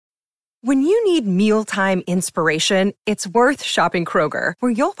When you need mealtime inspiration, it's worth shopping Kroger,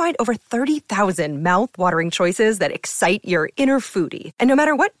 where you'll find over 30,000 mouth-watering choices that excite your inner foodie. And no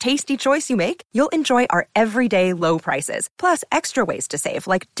matter what tasty choice you make, you'll enjoy our everyday low prices, plus extra ways to save,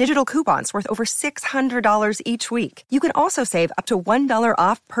 like digital coupons worth over $600 each week. You can also save up to $1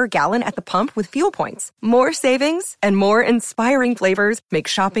 off per gallon at the pump with fuel points. More savings and more inspiring flavors make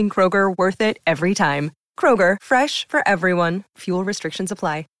shopping Kroger worth it every time. Kroger, fresh for everyone. Fuel restrictions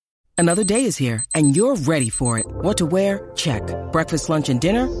apply. Another day is here, and you're ready for it. What to wear? Check. Breakfast, lunch, and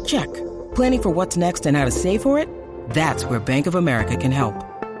dinner? Check. Planning for what's next and how to save for it? That's where Bank of America can help.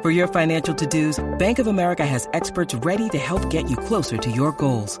 For your financial to-dos, Bank of America has experts ready to help get you closer to your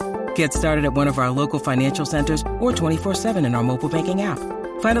goals. Get started at one of our local financial centers or 24/7 in our mobile banking app.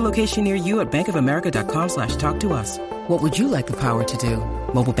 Find a location near you at bankofamerica.com/talktous. What would you like the power to do?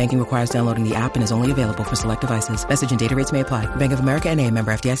 Mobile banking requires downloading the app and is only available for select devices. Message and data rates may apply. Bank of America N.A.,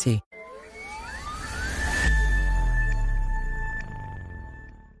 member FDIC.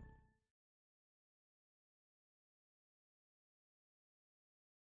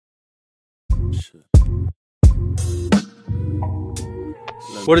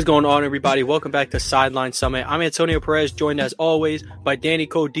 What is going on, everybody? Welcome back to Sideline Summit. I'm Antonio Perez, joined as always by Danny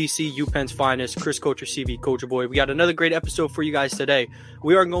Code DC, UPenn's finest, Chris Coacher CV, Coacher Boy. We got another great episode for you guys today.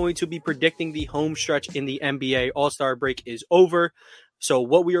 We are going to be predicting the home stretch in the NBA. All-Star break is over. So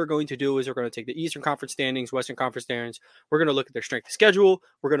what we are going to do is we're going to take the Eastern Conference standings, Western Conference standings. We're going to look at their strength of schedule.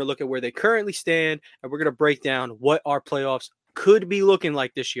 We're going to look at where they currently stand, and we're going to break down what our playoffs could be looking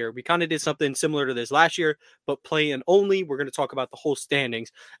like this year. We kind of did something similar to this last year, but play-in only. We're going to talk about the whole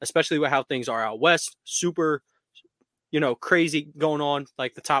standings, especially with how things are out west. Super, crazy going on,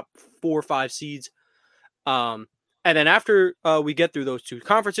 like the top 4 or 5 seeds. And then after we get through those two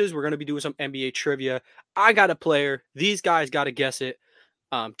conferences, we're going to be doing some NBA trivia. I got a player. These guys got to guess it.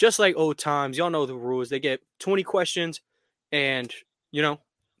 Just like old times, y'all know the rules. They get 20 questions, and we'll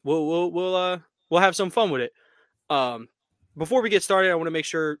have some fun with it. Before we get started, I want to make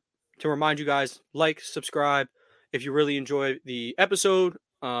sure to remind you guys, like, subscribe if you really enjoy the episode.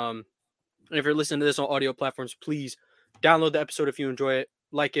 And if you're listening to this on audio platforms, please download the episode if you enjoy it,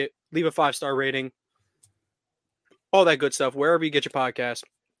 like it, leave a 5-star rating, all that good stuff, wherever you get your podcast.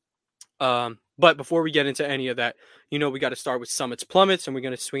 But before we get into any of that, we got to start with Summits Plummets, and we're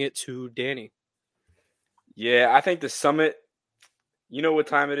going to swing it to Danny. Yeah, I think the Summit, you know what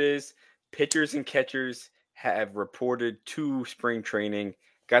time it is? Pitchers and catchers have reported to spring training.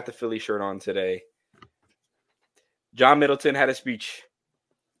 Got the Philly shirt on today. John Middleton had a speech.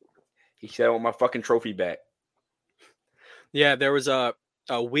 He said, I want my fucking trophy back. Yeah, there was a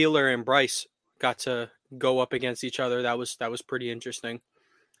Wheeler and Bryce got to go up against each other. That was pretty interesting.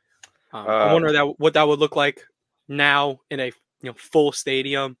 I wonder what that would look like now in a full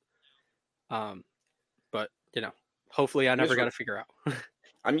stadium. But hopefully I never got to figure out.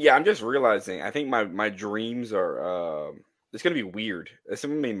 I'm just realizing. I think my dreams are. It's gonna be weird. That's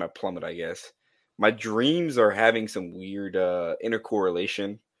what made my plummet, I guess. My dreams are having some weird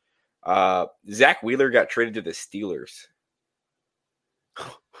intercorrelation. Zach Wheeler got traded to the Steelers.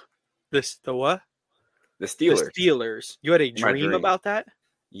 The what? The Steelers. The Steelers. You had a dream about that?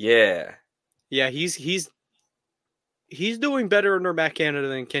 Yeah. Yeah, he's doing better under Matt Canada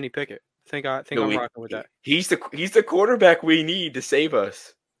than Kenny Pickett. I'm rocking with that. He's the quarterback we need to save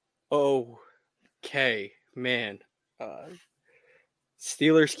us. Okay, man.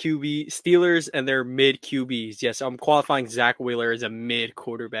 Steelers and their mid QBs. Yes, I'm qualifying Zach Wheeler as a mid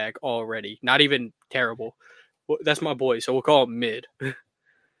quarterback already. Not even terrible. That's my boy, so we'll call him mid.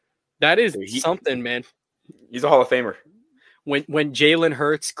 That is something, man. He's a Hall of Famer. When Jalen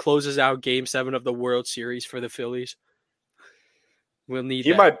Hurts closes out Game 7 of the World Series for the Phillies, we'll need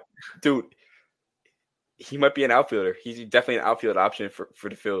that. He might be an outfielder. He's definitely an outfield option for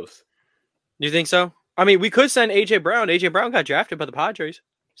the Phils. You think so? I mean, we could send A.J. Brown. A.J. Brown got drafted by the Padres.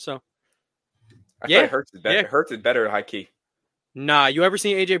 So, I feel like Hurts is better. Yeah. Hurts is better high key. Nah, you ever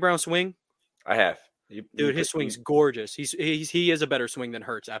seen A.J. Brown swing? I have. Dude, his swing's gorgeous. He is a better swing than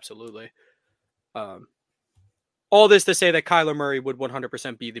Hurts, absolutely. All this to say that Kyler Murray would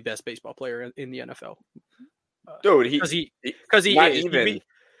 100% be the best baseball player in the NFL. Dude, because he is.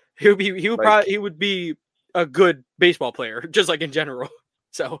 He would be a good baseball player, just like in general.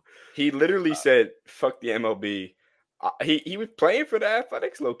 So he literally said, "Fuck the MLB." He was playing for the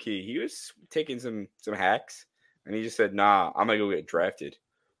Athletics, low key. He was taking some hacks, and he just said, "Nah, I'm gonna go get drafted."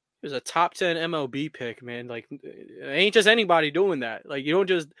 It was a top 10 MLB pick, man. Like, it ain't just anybody doing that. Like, you don't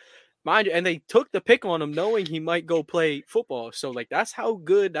just mind you. And they took the pick on him, knowing he might go play football. So, like, that's how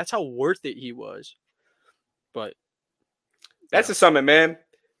good, that's how worth it he was. But that's the Summit, man.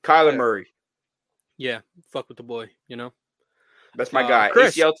 Kyler Murray. Yeah, fuck with the boy, That's my guy.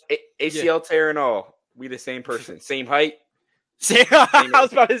 Chris. ACL tear and all. We the same person. Same height. I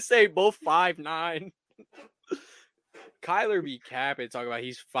was about to say both 5'9". Kyler be capping. Talking about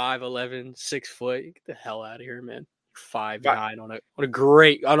he's 5'11", 6 foot. Get the hell out of here, man. 5'9"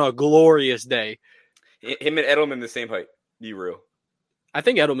 on a glorious day. Him and Edelman the same height. Be real. I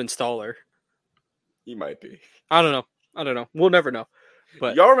think Edelman's taller. He might be. I don't know. We'll never know.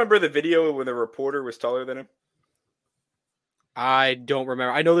 But y'all remember the video when the reporter was taller than him? I don't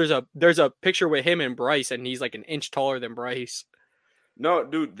remember. I know there's a picture with him and Bryce, and he's like an inch taller than Bryce. No,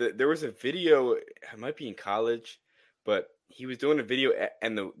 dude, there was a video. It might be in college, but he was doing a video,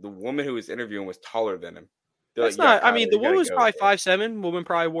 and the woman who was interviewing was taller than him. That's not. I mean, the woman was probably 5'7". Woman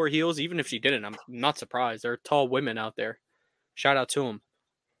probably wore heels. Even if she didn't, I'm not surprised. There are tall women out there. Shout out to them.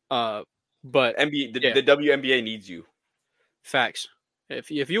 But NBA, the WNBA needs you. Facts.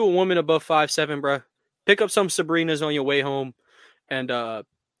 If you a woman above 5'7", bro, pick up some Sabrinas on your way home, and get on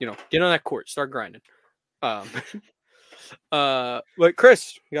that court, start grinding. But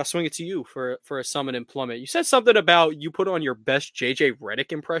Chris, we got to swing it to you for a Summit and Plummet. You said something about you put on your best JJ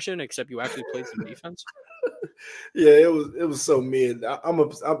Redick impression, except you actually played some defense. Yeah, it was so mid.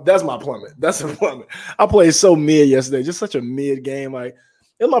 That's my Plummet. That's a Plummet. I played so mid yesterday, just such a mid game. Like,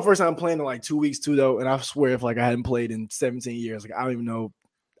 it was my first time playing in like 2 weeks too, though, and I swear if like I hadn't played in 17 years, like I don't even know,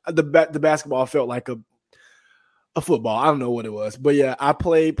 the basketball felt like a football. I don't know what it was, but yeah, I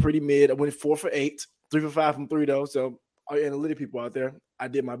played pretty mid. I went 4 for 8, 3 for 5 from 3 though. So analytic people out there, I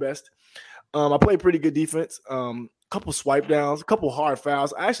did my best. I played pretty good defense. Couple swipe downs, a couple hard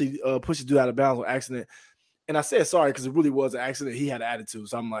fouls. I actually pushed a dude out of bounds on accident, and I said sorry because it really was an accident. He had an attitude,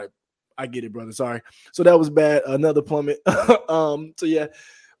 so I'm like, I get it, brother. Sorry. So that was bad. Another Plummet. So yeah,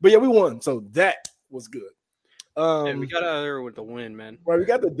 but yeah, we won. So that was good. We got out of there with the win, man. Right, we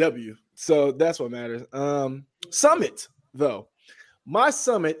got the W. So that's what matters. Summit, though. My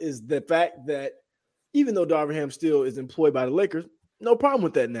Summit is the fact that even though Darvin Ham still is employed by the Lakers, no problem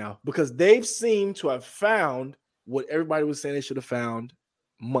with that now because they've seemed to have found what everybody was saying they should have found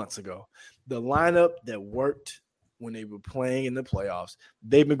months ago. The lineup that worked when they were playing in the playoffs.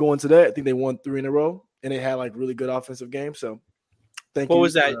 They've been going to that. I think they won 3 in a row, and they had like really good offensive games. So thank you. What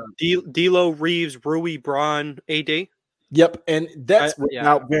was that? D'Lo, Reeves, Rui, Braun, AD? Yep, and that's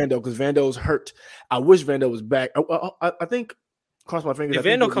without Vando because Vando's hurt. I wish Vando was back. I think, cross my fingers. If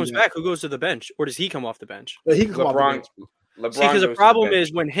Vando comes back, who goes to the bench? Or does he come off the bench? He can come off the bench. LeBron. See, because the problem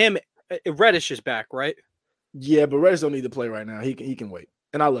is when Reddish is back, right? Yeah, but Reddish don't need to play right now. He can wait.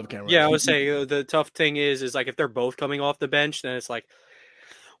 And I love Cam Reddish. Yeah, I would say the tough thing is like if they're both coming off the bench, then it's like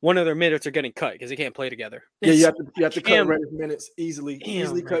one of their minutes are getting cut because they can't play together. Yeah, you have to cut Reddish minutes easily.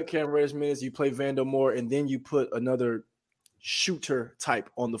 Cut Cam Reddish minutes. You play Vando more, and then you put another shooter type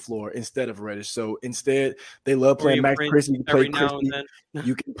on the floor instead of Reddish. So instead, they love playing Max Christie. You can play Christie.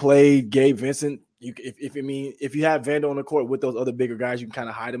 You can play Gabe Vincent. If you have Vando on the court with those other bigger guys, you can kind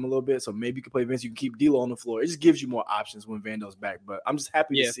of hide him a little bit. So maybe you can play Vince. You can keep D'Lo on the floor. It just gives you more options when Vando's back. But I'm just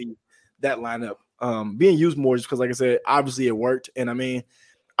happy to see that lineup being used more just because, like I said, obviously it worked. And I mean,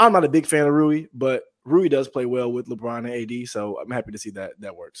 I'm not a big fan of Rui, but Rui does play well with LeBron and AD. So I'm happy to see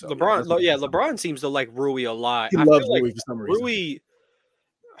that work. So LeBron seems to like Rui a lot. He loves Rui for some reason. Rui,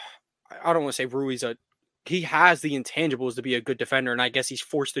 I don't want to say Rui's he has the intangibles to be a good defender, and I guess he's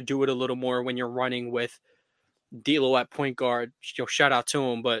forced to do it a little more when you're running with D'Lo at point guard. Shout out to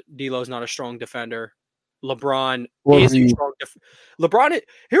him, but D'Lo's not a strong defender. LeBron is a strong LeBron.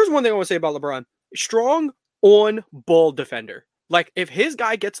 Here's one thing I want to say about LeBron: strong on ball defender. Like if his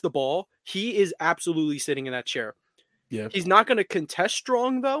guy gets the ball, he is absolutely sitting in that chair. Yeah, he's not going to contest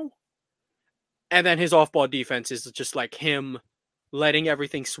strong though, and then his off ball defense is just like him letting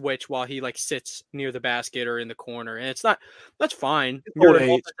everything switch while he like sits near the basket or in the corner. And that's fine.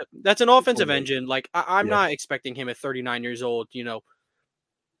 That's an offensive engine. Like I'm not expecting him at 39 years old,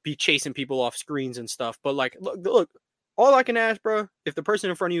 be chasing people off screens and stuff. But like, look, all I can ask, bro, if the person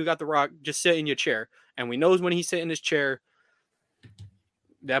in front of you got the rock, just sit in your chair. And we knows when he's sitting in his chair,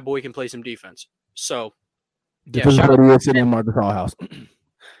 that boy can play some defense. So sitting in Marcus House.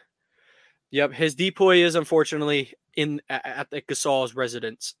 Yep, his depoy is unfortunately at the Gasol's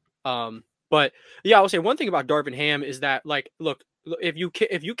residence. But yeah, I would say one thing about Darvin Ham is that, like, look, if you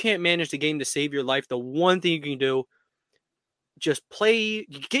can't manage the game to save your life, the one thing you can do, just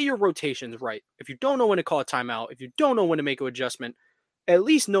get your rotations right. If you don't know when to call a timeout, if you don't know when to make an adjustment, at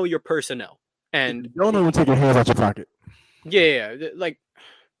least know your personnel. And you don't know when to take your hands out your pocket. Yeah, like,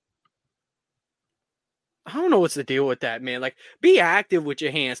 I don't know what's the deal with that, man. Like, be active with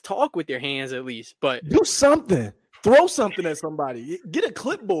your hands. Talk with your hands at least. But do something. Throw something at somebody. Get a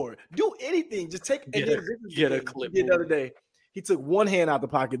clipboard. Do anything. Just take get a clipboard. The other day, he took one hand out the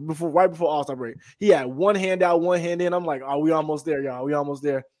pocket right before All-Star break. He had one hand out, one hand in. I'm like, oh, we almost there, y'all. We almost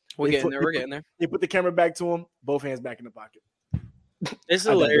there. We're getting there. They put the camera back to him, both hands back in the pocket. It's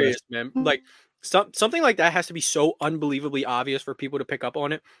hilarious, man. Like something like that has to be so unbelievably obvious for people to pick up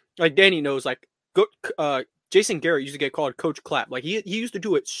on it. Like Danny knows, like Jason Garrett used to get called Coach Clap. Like he used to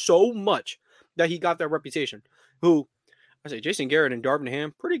do it so much that he got that reputation. Who I say Jason Garrett and Darvin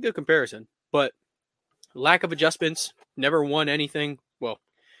Ham, pretty good comparison, but lack of adjustments, never won anything. Well,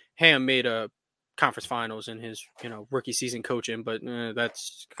 Ham made a conference finals in his rookie season coaching, but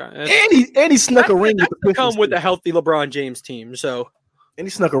that's and he snuck a ring with the Pistons. Come with a healthy LeBron James team, so and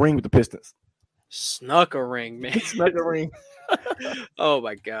he snuck a ring with the Pistons. Snuck a ring, man. Snuck a ring. Oh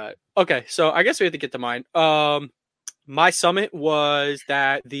my god. Okay, so I guess we have to get to mine. My summit was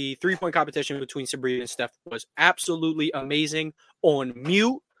that the 3-point competition between Sabrina and Steph was absolutely amazing on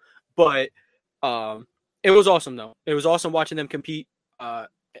mute, but it was awesome though. It was awesome watching them compete.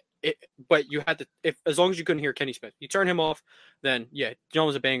 But you had to, as long as you couldn't hear Kenny Smith, you turn him off, then yeah, John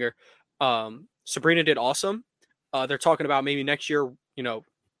was a banger. Sabrina did awesome. They're talking about maybe next year,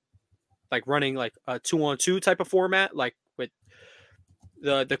 like running like a 2-on-2 type of format, like with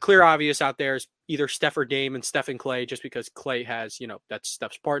the clear obvious out there is either Steph or Dame and Steph and Clay, just because Clay has, that's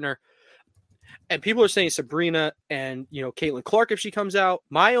Steph's partner. And people are saying Sabrina and, Caitlin Clark if she comes out.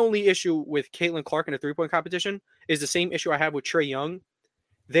 My only issue with Caitlin Clark in a 3-point competition is the same issue I have with Trae Young.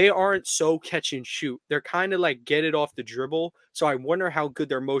 They aren't so catch and shoot. They're kind of like get it off the dribble. So I wonder how good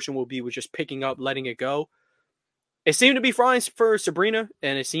their motion will be with just picking up, letting it go. It seemed to be fine for Sabrina,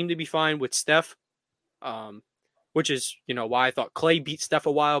 and it seemed to be fine with Steph, which is, why I thought Clay beat Steph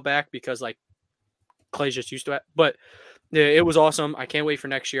a while back, because like Clay's just used to it. But yeah, it was awesome. I can't wait for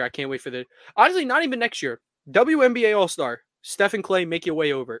next year. I can't wait for honestly, not even next year. WNBA All-Star. Steph and Clay make your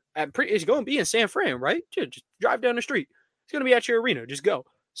way over. It's going to be in San Fran, right? Just drive down the street. It's going to be at your arena. Just go.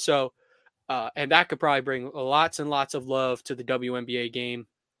 So, and that could probably bring lots and lots of love to the WNBA game.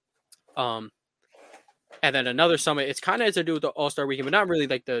 And then another summit, it's kind of has to do with the All-Star Weekend, but not really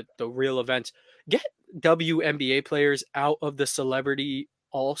like the real events. Get WNBA players out of the celebrity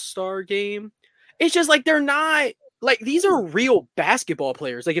All-Star game. It's just like they're not, like these are real basketball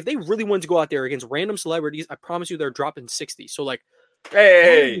players. Like if they really wanted to go out there against random celebrities, I promise you they're dropping 60. So like,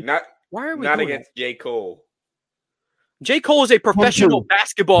 why are we not against J. Cole? J. Cole is a professional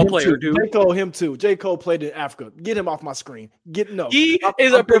basketball player, dude. J. Cole, him too. J. Cole played in Africa. Get him off my screen. He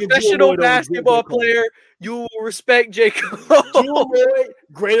is a professional basketball player. You will respect J. Cole. Jewel Boy,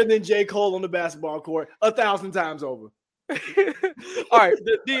 greater than J. Cole on the basketball court 1,000 times over. All right.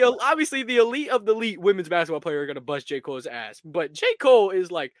 Obviously, the elite of the elite women's basketball player are going to bust J. Cole's ass. But J. Cole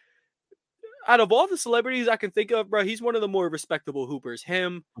is like, out of all the celebrities I can think of, bro, he's one of the more respectable hoopers.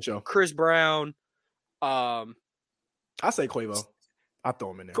 Him, Chris Brown, I say Quavo. I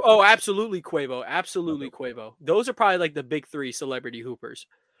throw him in there. Oh, absolutely Quavo. Absolutely Quavo. Those are probably like the big 3 celebrity hoopers.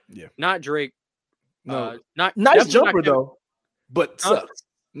 Yeah. Not Drake. No. Not nice jumper though, but sucks.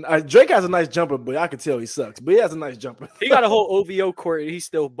 Drake has a nice jumper, but I can tell he sucks. But he has a nice jumper. He got a whole OVO court. He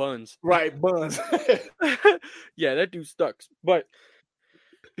still buns. Right, buns. Yeah, that dude sucks. But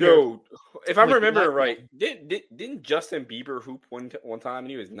yo, if I remember right, didn't Justin Bieber hoop one time and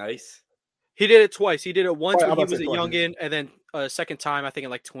he was nice? He did it twice. He did it once when he was a youngin, and then a second time, I think in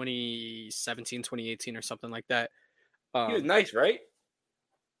like 2017, 2018 or something like that. He was nice, right?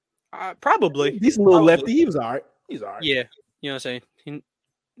 Probably. He's a little lefty. He was all right. He's all right. Yeah. You know what I'm saying?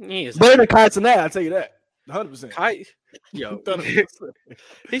 He is better than Kai Cenat, I'll tell you that. 100%. Kai,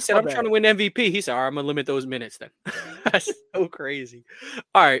 he said, I'm trying to win MVP. He said, all right, I'm going to limit those minutes then. That's so crazy.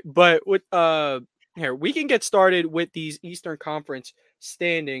 All right. But with here, we can get started with these Eastern Conference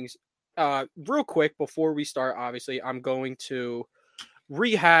standings. Real quick before we start, obviously, I'm going to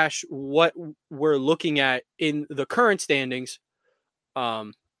rehash what we're looking at in the current standings.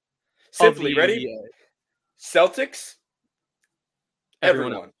 Simply ready? Celtics.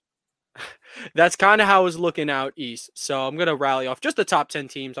 Everyone. That's kind of how I was looking out east. So I'm going to rally off just the top 10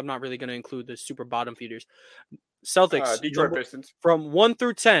 teams. I'm not really going to include the super bottom feeders. Celtics. Detroit Pistons. From 1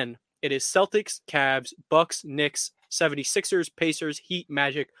 through 10, it is Celtics, Cavs, Bucks, Knicks, 76ers, Pacers, Heat,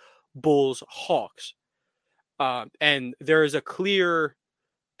 Magic, Bulls, Hawks. And there is a clear...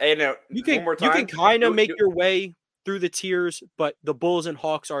 Hey, now, you can kind of make your way through the tiers, but the Bulls and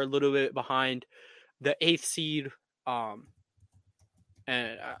Hawks are a little bit behind the 8th seed.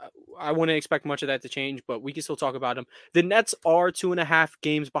 And I wouldn't expect much of that to change, but we can still talk about them. The Nets are 2.5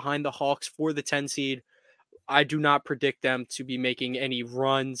 games behind the Hawks for the 10 seed. I do not predict them to be making any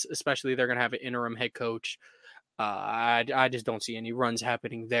runs, especially they're going to have an interim head coach. I just don't see any runs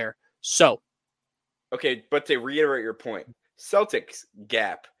happening there. So, okay, but to reiterate your point, Celtics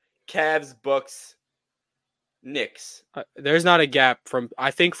gap, Cavs, Bucks, Knicks. There's not a gap from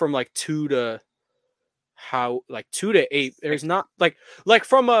like 2 to 8. There's not like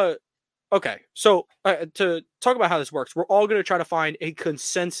from a okay. So to talk about how this works, we're all going to try to find a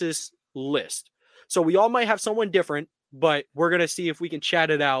consensus list. So we all might have someone different, but we're going to see if we can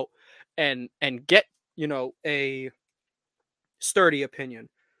chat it out and get, a sturdy opinion.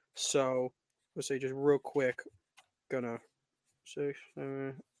 So let's say just real quick, gonna 6,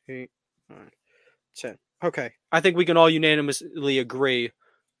 7, 8, 9, 10. Okay, I think we can all unanimously agree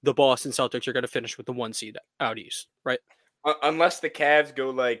the Boston Celtics are going to finish with the 1 seed out east, right? Unless the Cavs go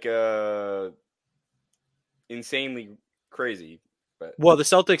like insanely crazy. But well, the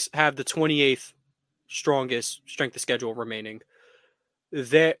Celtics have the 28th strongest strength of schedule remaining.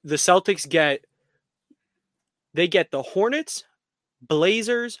 The Celtics get the Hornets,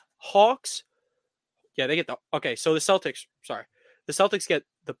 Blazers, Hawks. Yeah, they get so the Celtics get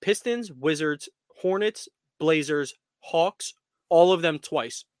the Pistons, Wizards, Hornets, Blazers, Hawks, all of them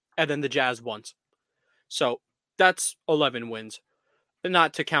twice, and then the Jazz once. So that's 11 wins.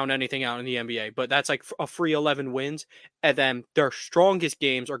 Not to count anything out in the NBA, but that's like a free 11 wins. And then their strongest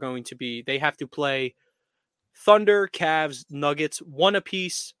games are going to be, they have to play Thunder, Cavs, Nuggets, 1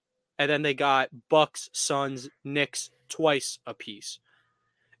 apiece. And then they got Bucks, Suns, Knicks twice apiece.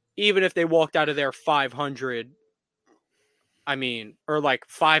 Even if they walked out of there 500, or like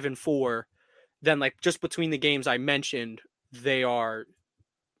 5-4, then like just between the games I mentioned, they are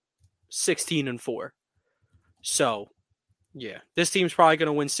 16-4. So, yeah, this team's probably going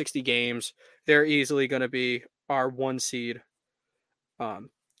to win 60 games. They're easily going to be our 1 seed,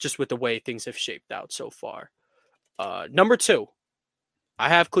 just with the way things have shaped out so far. Number 2, I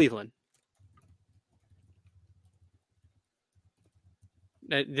have Cleveland.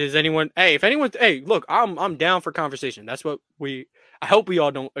 Does anyone? Hey, if anyone, look, I'm down for conversation. That's what I hope we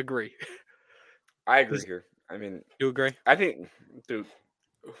all don't agree. I agree here. You agree? I think, dude,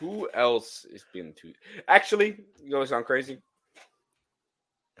 who else is being 2? Actually, you know, sound crazy.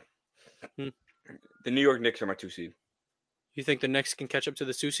 The New York Knicks are my 2 seed. You think the Knicks can catch up to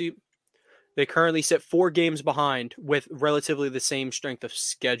the 2 seed? They currently sit 4 games behind with relatively the same strength of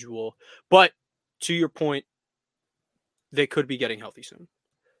schedule. But to your point, they could be getting healthy soon.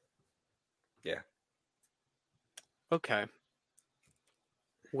 Yeah. Okay.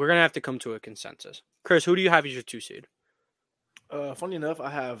 We're going to have to come to a consensus. Chris, who do you have as your 2 seed? Funny enough, I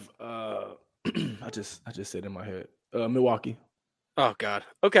have I just said in my head, Milwaukee. Oh God.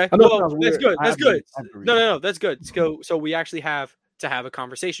 Okay. Well, that's good. That's good. No. That's good. So we actually have to have a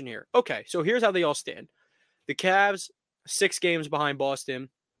conversation here. Okay. So here's how they all stand. The Cavs 6 games behind Boston.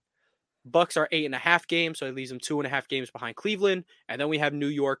 Bucks are 8.5 games, so it leaves them 2.5 games behind Cleveland. And then we have New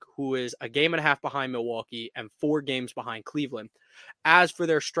York, who is 1.5 games behind Milwaukee and 4 games behind Cleveland. As for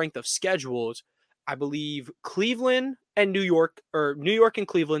their strength of schedules, I believe Cleveland and New York and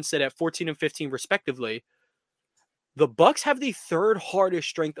Cleveland sit at 14 and 15 respectively. The Bucks have the 3rd hardest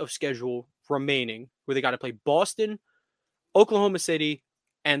strength of schedule remaining, where they got to play Boston, Oklahoma City,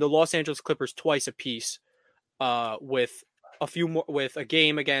 and the Los Angeles Clippers twice apiece, with a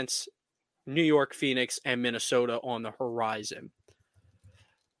game against New York, Phoenix, and Minnesota on the horizon.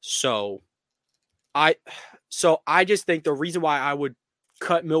 So I just think the reason why I would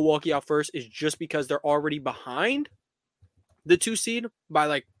cut Milwaukee out first is just because they're already behind the 2 seed by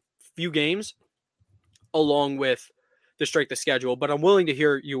like few games, along with the strength of schedule. But I'm willing to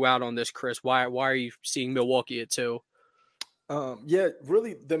hear you out on this, Chris. Why are you seeing Milwaukee at 2? Yeah,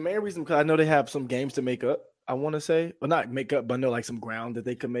 really, the main reason, because I know they have some games to make up. I want to say, well, not make up, but no, like some ground that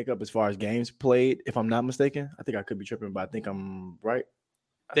they could make up as far as games played. If I'm not mistaken, I think I could be tripping, but I think I'm right.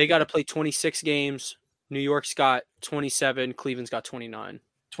 They got to play 26 games. New York's got 27. Cleveland's got 29.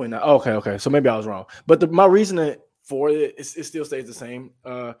 29. Okay. So maybe I was wrong. But my reasoning for it still stays the same.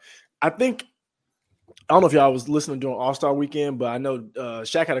 I think, I don't know if y'all was listening during All-Star weekend, but I know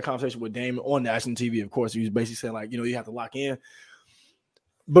Shaq had a conversation with Dame on national TV. Of course, he was basically saying, like, you have to lock in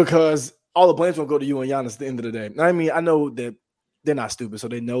because all the blame's going to go to you and Giannis at the end of the day. I mean, I know that they're not stupid, so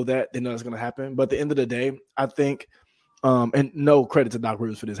they know that. They know it's going to happen. But at the end of the day, I think and no credit to Doc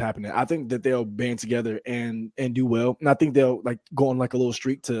Rivers for this happening. I think that they'll band together and do well. And I think they'll like go on like a little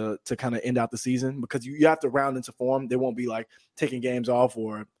streak to kind of end out the season, because you have to round into form. They won't be like taking games off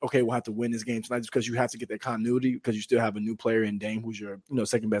or, okay, we'll have to win this game tonight, just because you have to get that continuity, because you still have a new player in Dame, who's your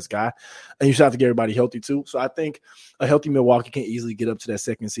second best guy. And you still have to get everybody healthy too. So I think a healthy Milwaukee can easily get up to that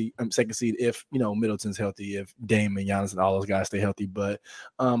second seed if, Middleton's healthy, if Dame and Giannis and all those guys stay healthy. But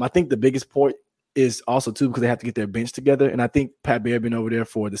I think the biggest point is also too because they have to get their bench together. And I think Pat Bear been over there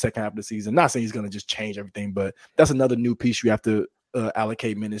for the second half of the season. Not saying he's going to just change everything, but that's another new piece you have to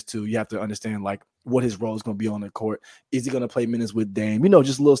allocate minutes to. You have to understand like what his role is going to be on the court. Is he going to play minutes with Dame?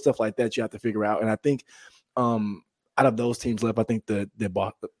 Just little stuff like that you have to figure out. And I think out of those teams left, I think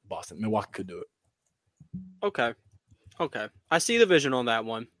Milwaukee could do it. Okay. I see the vision on that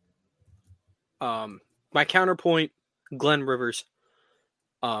one. My counterpoint, Glenn Rivers.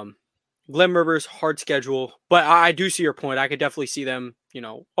 Glenn Rivers, hard schedule, but I do see your point. I could definitely see them,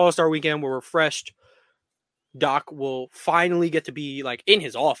 All-Star weekend, we're refreshed. Doc will finally get to be like in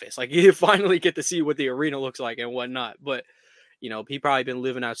his office. Like you finally get to see what the arena looks like and whatnot. But, he probably been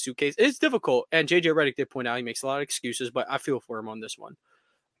living out suitcase. It's difficult. And JJ Redick did point out he makes a lot of excuses, but I feel for him on this one.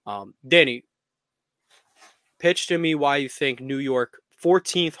 Danny, pitch to me why you think New York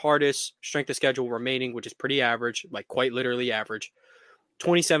 14th hardest strength of schedule remaining, which is pretty average, like quite literally average.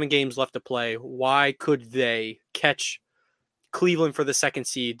 27 games left to play. Why could they catch Cleveland for the second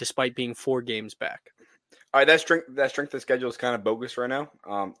seed despite being 4 games back? All right, that strength of schedule is kind of bogus right now.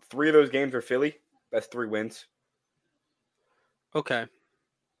 3 of those games are Philly. That's 3 wins. Okay.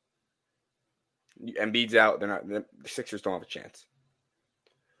 Embiid's out. The Sixers don't have a chance.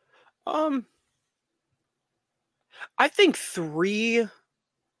 I think Philly's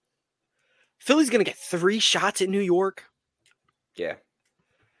going to get 3 shots at New York. Yeah.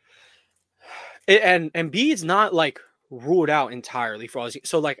 And Embiid's not like ruled out entirely for all this.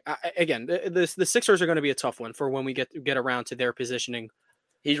 So like again, the Sixers are going to be a tough one for when we get around to their positioning.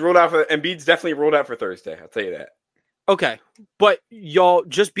 He's ruled out for Embiid's definitely ruled out for Thursday. I'll tell you that. Okay, but y'all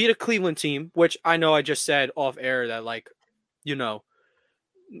just beat a Cleveland team, which I know I just said off air that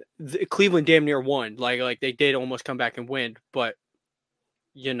Cleveland damn near won. Like they did almost come back and win, but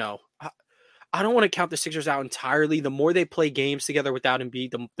I don't want to count the Sixers out entirely. The more they play games together without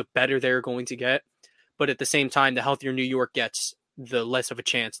Embiid, the better they're going to get. But at the same time, the healthier New York gets, the less of a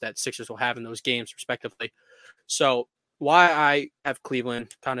chance that Sixers will have in those games, respectively. So why I have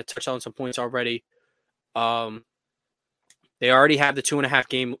Cleveland, kind of touched on some points already. They already have the 2.5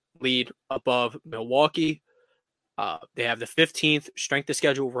 game lead above Milwaukee. They have the 15th strength of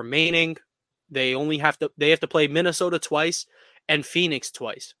schedule remaining. They have to play Minnesota twice and Phoenix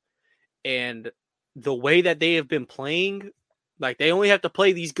twice. And the way that they have been playing, like they only have to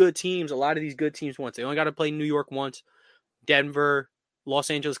play these good teams, a lot of these good teams once. They only got to play New York once, Denver,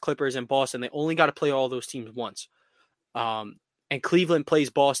 Los Angeles Clippers, and Boston. They only got to play all those teams once. And Cleveland plays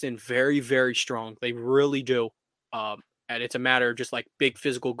Boston very, very strong. They really do. And it's a matter of just like big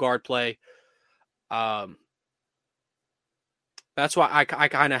physical guard play. That's why I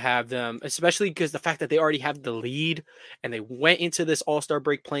kind of have them, especially because the fact that they already have the lead and they went into this All-Star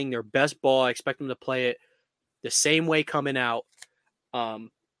break playing their best ball. I expect them to play it the same way coming out. I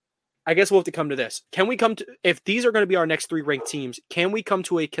guess we'll have to come to this. Can we come to, if these are going to be our next 3 ranked teams, can we come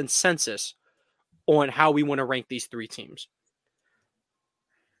to a consensus on how we want to rank these 3 teams?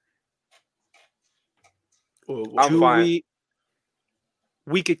 I'm fine.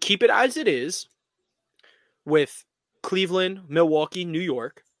 We could keep it as it is with Cleveland, Milwaukee, New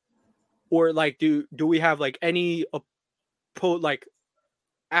York, or like do we have like any like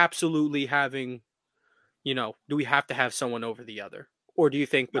absolutely having, do we have to have someone over the other, or do you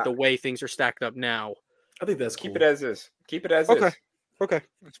think with the way things are stacked up now? I think that's cool. Keep it as is. Okay.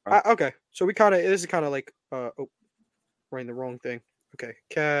 Okay. So this is kind of like writing the wrong thing. Okay,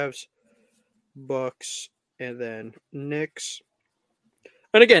 Cavs, Bucks, and then Knicks.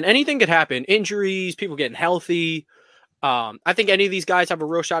 And again, anything could happen. Injuries, people getting healthy. I think any of these guys have a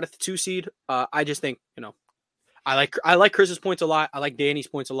real shot at the 2 seed. I just think, I like Chris's points a lot. I like Danny's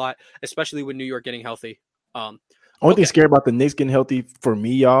points a lot, especially with New York getting healthy. Only thing scary about the Knicks getting healthy for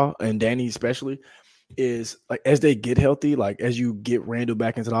me, y'all, and Danny especially, is like as they get healthy, like as you get Randall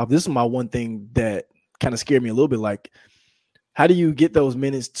back into the offense. This is my one thing that kind of scared me a little bit. Like, how do you get those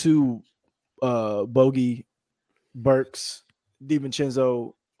minutes to Bogey, Burks,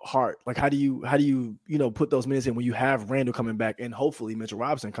 DiVincenzo, Hart? Like, how do you put those minutes in when you have Randall coming back and hopefully Mitchell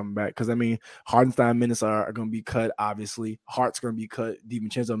Robinson coming back? Because I mean, Hardenstein minutes are going to be cut. Obviously, Hart's going to be cut.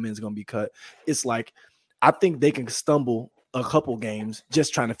 DiVincenzo minutes going to be cut. It's like I think they can stumble a couple games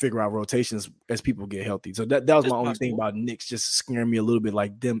just trying to figure out rotations as people get healthy. So that was my only thing about Knicks, just scaring me a little bit,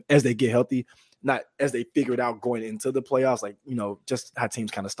 like them as they get healthy, not as they figure it out going into the playoffs. Like just how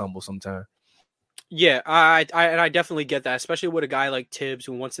teams kind of stumble sometimes. Yeah, I definitely get that, especially with a guy like Tibbs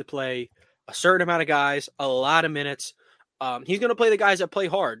who wants to play a certain amount of guys, a lot of minutes. He's going to play the guys that play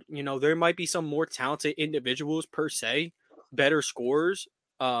hard. There might be some more talented individuals per se, better scorers,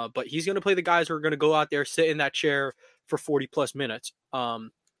 but he's going to play the guys who are going to go out there, sit in that chair for 40 plus minutes. But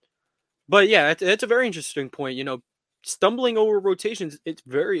But yeah, that's a very interesting point. You know, stumbling over rotations, is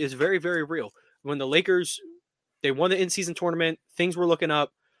very, very real. When the Lakers, they won the in-season tournament, things were looking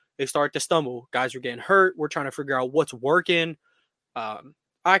up. They start to stumble. Guys are getting hurt. We're trying to figure out what's working. I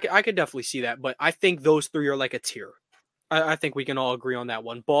could definitely see that, but I think those three are like a tier. I think we can all agree on that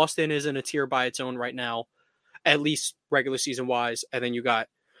one. Boston is in a tier by its own right now, at least regular season wise, and then you got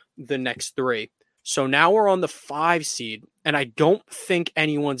the next three. So now we're on the 5 seed, and I don't think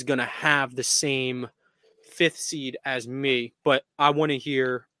anyone's going to have the same 5th seed as me, but I want to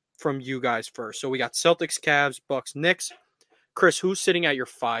hear from you guys first. So we got Celtics, Cavs, Bucks, Knicks. Chris, who's sitting at your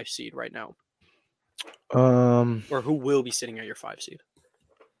 5 seed right now? Or who will be sitting at your 5 seed?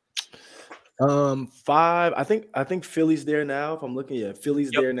 5. I think Philly's there now. If I'm looking at Philly's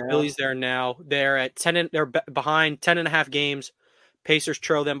there now. Philly's there now. They're at 10. They're behind 10.5 games. Pacers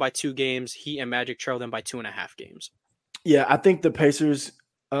trail them by 2 games. Heat and Magic trail them by 2.5 games. Yeah, I think the Pacers.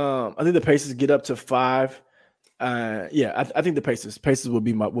 I think the Pacers get up to 5. I think the Pacers would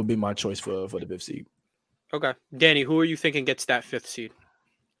be my choice for the 5th seed. Okay, Danny, who are you thinking gets that 5th seed?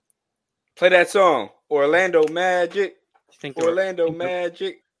 Play that song, Orlando Magic.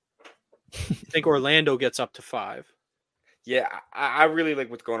 Magic. I think Orlando gets up to 5. Yeah, I really like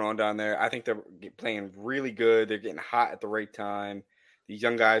what's going on down there. I think they're playing really good. They're getting hot at the right time. These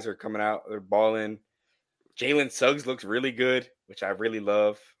young guys are coming out. They're balling. Jalen Suggs looks really good, which I really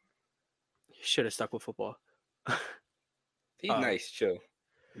love. He should have stuck with football. He's nice, chill.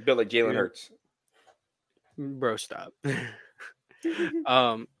 Built like Jalen Hurts. Bro, stop.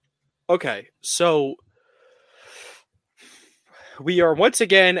 Okay, so we are once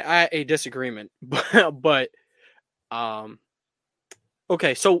again at a disagreement, but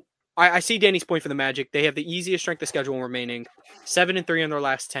okay, so I see Danny's point for the Magic. They have the easiest strength of schedule remaining, 7-3 in their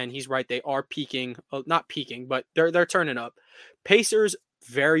last 10. He's right; they are peaking, not peaking, but they're turning up. Pacers,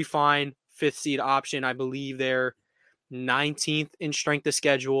 very fine 5th seed option. I believe they're 19th in strength of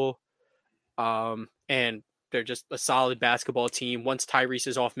schedule, and they're just a solid basketball team. Once Tyrese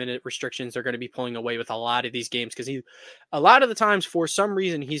is off minute restrictions, they're going to be pulling away with a lot of these games because a lot of the times, for some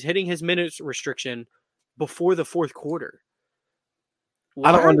reason, he's hitting his minutes restriction before the 4th quarter.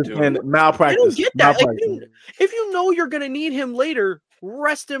 I don't understand malpractice. I don't get that. If you know you're going to need him later,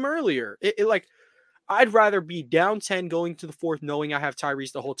 rest him earlier. I'd rather be down 10 going to the 4th knowing I have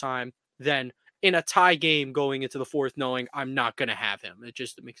Tyrese the whole time than in a tie game going into the 4th knowing I'm not going to have him. It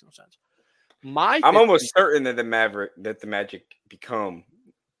makes no sense. I'm almost certain that the Magic become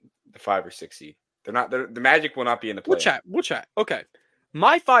the 5 or 6 seed. They're not. The Magic will not be in the play. We'll chat. Okay,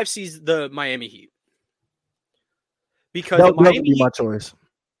 my 5 seed's the Miami Heat because Miami be my choice.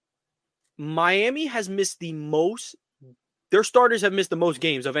 Miami has missed the most. Their starters have missed the most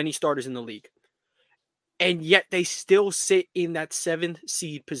games of any starters in the league, and yet they still sit in that 7th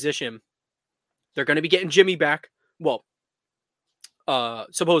seed position. They're going to be getting Jimmy back. Well,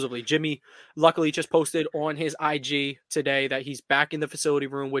 supposedly Jimmy luckily just posted on his IG today that he's back in the facility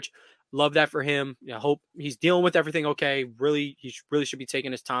room, which love that for him. I hope he's dealing with everything okay. Really, he really should be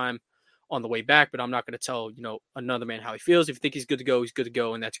taking his time on the way back, but I'm not going to tell, another man how he feels. If you think he's good to go, he's good to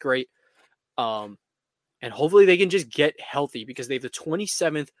go. And that's great. And hopefully they can just get healthy because they have the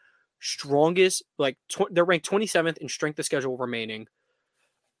 27th strongest, they're ranked 27th in strength of schedule remaining.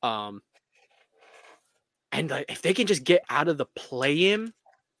 And if they can just get out of the play-in,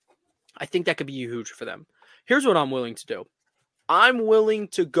 I think that could be huge for them. Here's what I'm willing to do. I'm willing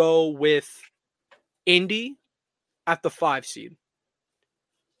to go with Indy at the 5 seed.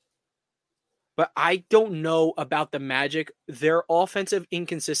 But I don't know about the Magic. Their offensive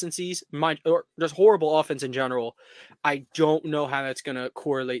inconsistencies, or just horrible offense in general, I don't know how that's going to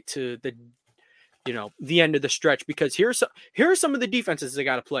correlate to the end of the stretch. Because here are some of the defenses they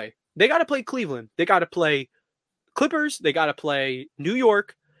got to play. They got to play Cleveland. They got to play Clippers. They got to play New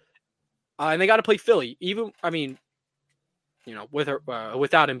York. And they got to play Philly. Without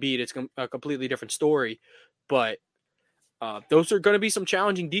Embiid, it's a completely different story. But those are going to be some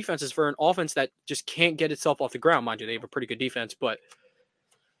challenging defenses for an offense that just can't get itself off the ground. Mind you, they have a pretty good defense. But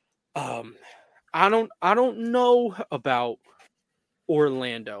I don't know about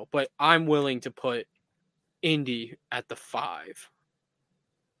Orlando. But I'm willing to put Indy at the 5.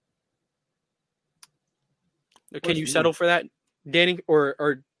 Can you settle for that, Danny?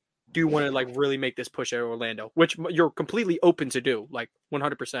 Or do you want to really make this push at Orlando, which you're completely open to do,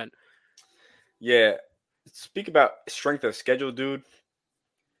 100%? Yeah. Speak about strength of schedule, dude.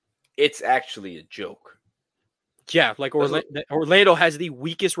 It's actually a joke. Yeah, Orlando has the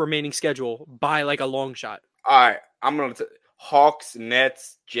weakest remaining schedule by a long shot. All right, I'm going to Hawks,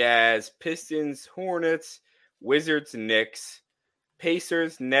 Nets, Jazz, Pistons, Hornets, Wizards, Knicks,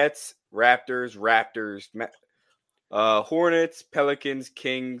 Pacers, Nets, Hornets, Pelicans,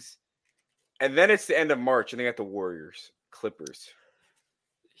 Kings, and then it's the end of March, and they got the Warriors, Clippers.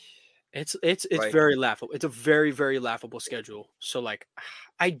 It's Like- very laughable. It's a very, very laughable schedule. So, like,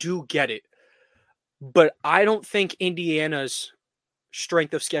 I do get it. But I don't think Indiana's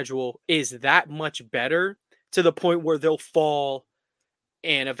strength of schedule is that much better to the point where they'll fall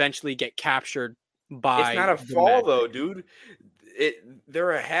and eventually get captured by. It's not a the fall, Magic. though, dude.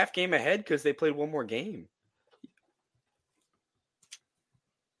 They're a half game ahead because they played one more game.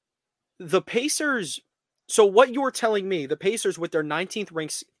 The Pacers. So what you're telling me, the Pacers with their 19th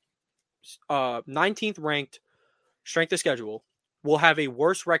ranked strength of schedule will have a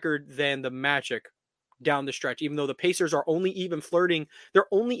worse record than the Magic down the stretch, even though the Pacers are only even flirting. They're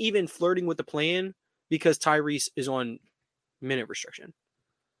only even flirting with the plan because Tyrese is on minute restriction.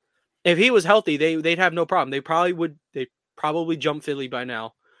 If he was healthy, they'd have no problem. They'd probably jump Philly by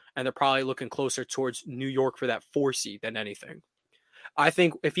now, and they're probably looking closer towards New York for that 4 seed than anything. I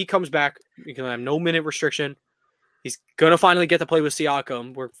think if he comes back, he can have no minute restriction. He's gonna finally get to play with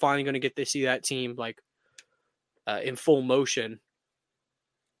Siakam. We're finally gonna get to see that team like in full motion.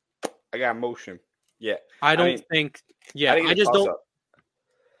 I got motion. Yeah, I just don't.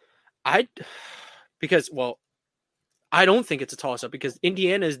 I don't think it's a toss up because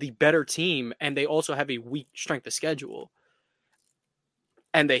Indiana is the better team and they also have a weak strength of schedule.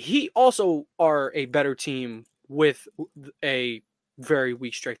 And the Heat also are a better team with a very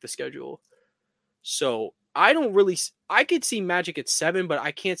weak strength of schedule. So I could see Magic at 7, but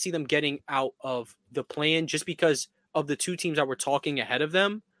I can't see them getting out of the plan just because of the two teams that were talking ahead of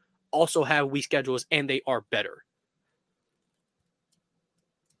them also have weak schedules and they are better.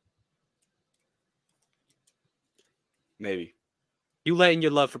 Maybe. You letting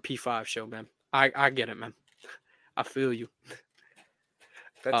your love for P5 show, man. I get it, man. I feel you.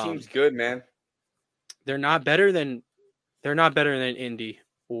 That team's good, man. They're not better than Indy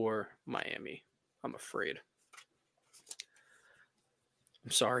or Miami, I'm afraid.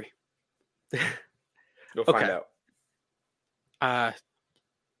 I'm sorry. You'll find out.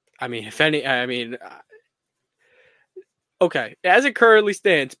 Okay. As it currently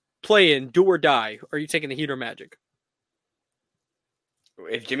stands, play in, do or die. Are you taking the Heat or Magic?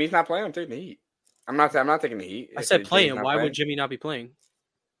 If Jimmy's not playing, I'm taking the Heat. I'm not taking the Heat. I said playing. Why would Jimmy not be playing?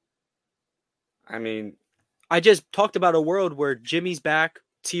 I mean, I just talked about a world where Jimmy's back,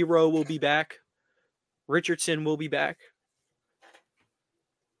 T-Row will be back, Richardson will be back.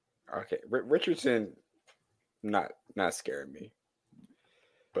 Okay, Richardson, not scaring me,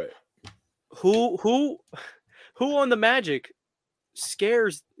 but who on the Magic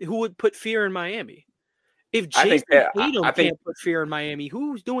scares? Who would put fear in Miami? If Jason Tatum can't put fear in Miami,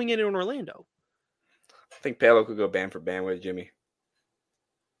 who's doing it in Orlando? I think Paolo could go band for band with Jimmy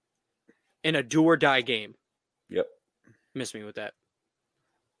in a do or die game. Yep, miss me with that.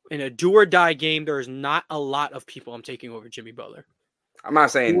 In a do or die game, there is not a lot of people I'm taking over Jimmy Butler. I'm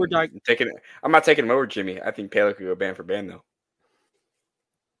not saying I'm not taking him over Jimmy. I think Paolo could go band for band though.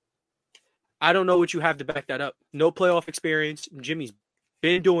 I don't know what you have to back that up. No playoff experience. Jimmy's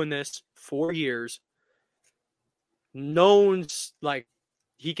been doing this 4 years. Knowns like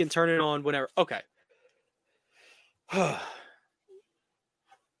he can turn it on whenever. Okay.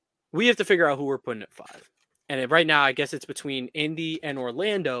 We have to figure out who we're putting at 5. And right now, I guess it's between Indy and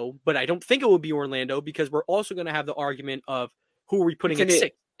Orlando, but I don't think it will be Orlando because we're also going to have the argument of who are we putting at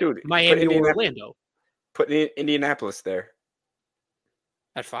 6? Dude, Miami or Orlando? Put Indianapolis there.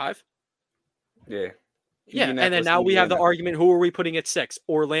 At 5? Yeah. Yeah, and then now we have the argument, who are we putting at 6?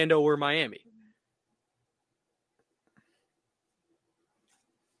 Orlando or Miami?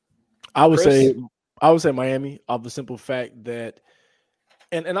 I would say Miami, off the simple fact that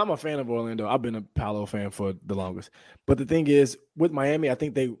and I'm a fan of Orlando. I've been a Paolo fan for the longest. But the thing is, with Miami, I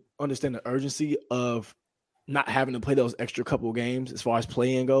think they understand the urgency of not having to play those extra couple of games as far as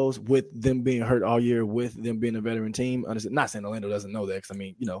play-in goes, with them being hurt all year, with them being a veteran team. Not saying Orlando doesn't know that, because, I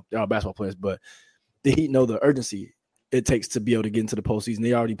mean, they're all basketball players, but the Heat know the urgency it takes to be able to get into the postseason.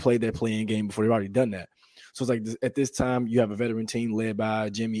 They already played their play-in game before. They've already done that. So it's like at this time, you have a veteran team led by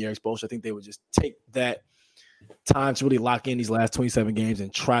Jimmy, Eric Spoelstra. I think they would just take that time to really lock in these last 27 games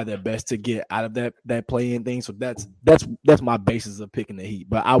and try their best to get out of that play-in thing. So that's my basis of picking the Heat.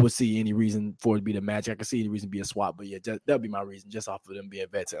 But I would see any reason for it to be the Magic. I could see any reason to be a swap. But yeah, that would be my reason, just off of them being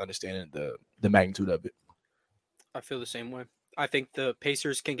vets and understanding the magnitude of it. I feel the same way. I think the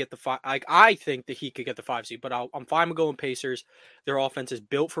Pacers can get the 5. I think the Heat could get the 5 seed, but I'm fine with going Pacers. Their offense is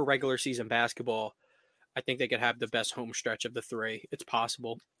built for regular season basketball. I think they could have the best home stretch of the three. It's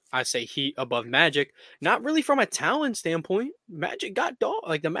possible. I say Heat above Magic, not really from a talent standpoint. Magic got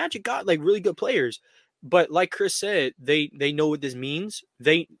the Magic got like really good players, but like Chris said, they know what this means.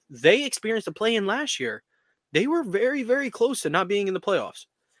 They experienced a play-in last year. They were very, very close to not being in the playoffs.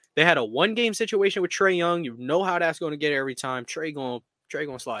 They had a one-game situation with Trae Young. You know how that's going to get every time. Trae going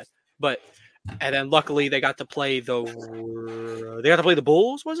to slide, and then luckily they got to play the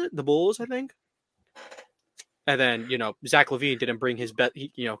Bulls. Was it the Bulls? I think. And then, Zach LaVine didn't bring his best,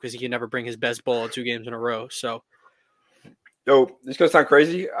 because he can never bring his best ball 2 games in a row. So, yo, this gonna sound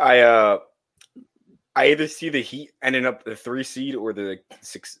crazy. I either see the Heat ending up the 3 seed or the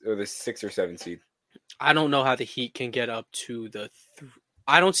 6 or 7 seed. I don't know how the Heat can get up to the.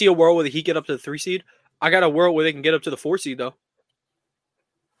 I don't see a world where the Heat get up to the 3 seed. I got a world where they can get up to the 4 seed though.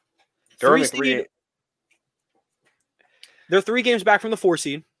 They're only 3. They're 3 games back from the 4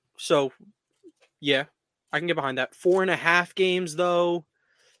 seed. So, yeah. I can get behind that. 4.5 games, though.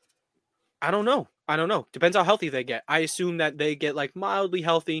 I don't know. Depends how healthy they get. I assume that they get like mildly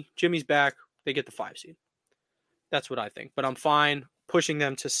healthy. Jimmy's back. They get the 5 seed. That's what I think. But I'm fine pushing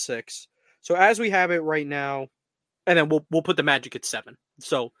them to 6. So as we have it right now, and then we'll put the Magic at 7.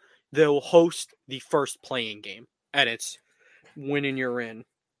 So they'll host the first playing game, and it's winning you're in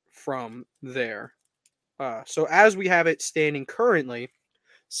from there. So as we have it standing currently.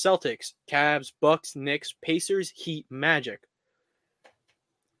 Celtics, Cavs, Bucks, Knicks, Pacers, Heat, Magic.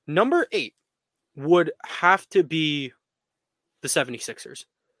 Number 8 would have to be the 76ers.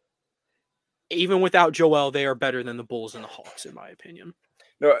 Even without Joel, they are better than the Bulls and the Hawks, in my opinion.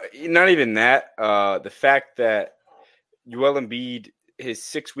 No, not even that. The fact that Joel Embiid, his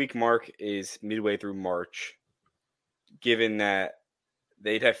 6-week mark is midway through March, given that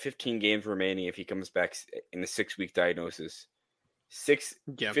they'd have 15 games remaining if he comes back in the 6-week diagnosis.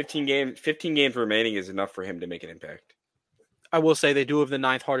 15 games remaining is enough for him to make an impact. I will say they do have the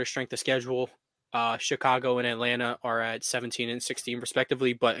 9th hardest strength of schedule. Chicago and Atlanta are at 17 and 16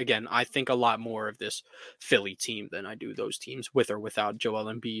 respectively. But again, I think a lot more of this Philly team than I do those teams with or without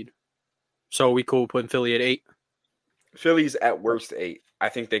Joel Embiid. So are we cool putting Philly at 8? Philly's at worst 8. I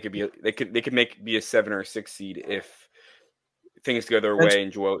think they could be a 7 or 6 seed if things go their way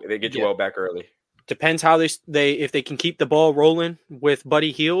and they get Joel back early. Depends how they if they can keep the ball rolling with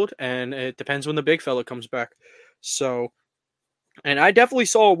Buddy Hield, and it depends when the big fella comes back. So, and I definitely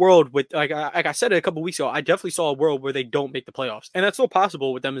saw a world with like I said it a couple weeks ago. I definitely saw a world where they don't make the playoffs, and that's still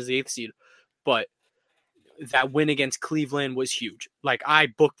possible with them as the 8th seed. But that win against Cleveland was huge. Like I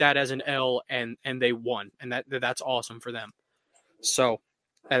booked that as an L, and they won, and that's awesome for them. So,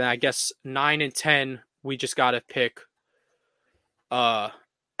 and I guess 9 and 10, we just gotta pick.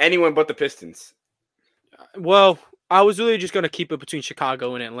 Anyone but the Pistons. Well, I was really just going to keep it between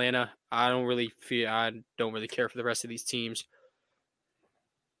Chicago and Atlanta. I don't really care for the rest of these teams.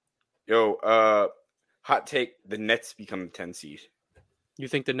 Yo, hot take, the Nets become the 10 seed. You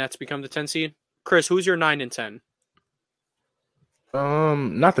think the Nets become the 10 seed? Chris, who's your 9 and 10?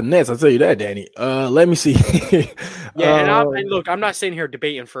 Not the Nets, I'll tell you that, Danny. Let me see. Yeah, and look, I'm not sitting here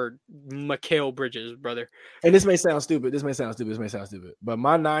debating for Mikal Bridges, brother. And this may sound stupid, but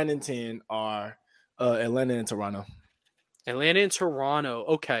my 9 and 10 are Atlanta and Toronto. Atlanta and Toronto.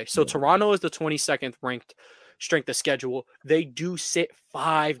 Okay, so Toronto is the 22nd ranked strength of schedule. They do sit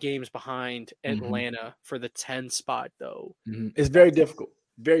 5 games behind Atlanta for the 10 spot, though. It's very difficult.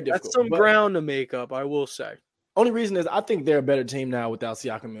 Very difficult. That's some ground to make up, I will say. Only reason is I think they're a better team now without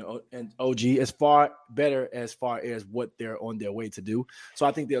Siakam and OG, as far as what they're on their way to do. So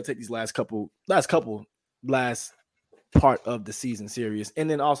I think they'll take these last part of the season serious. And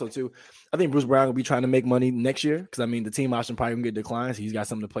then also too, I think Bruce Brown will be trying to make money next year because I mean the team option probably gonna get declined. So he's got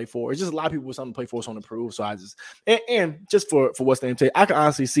something to play for. It's just a lot of people with something to play for, something to prove. So I just and just for what's the name take, I can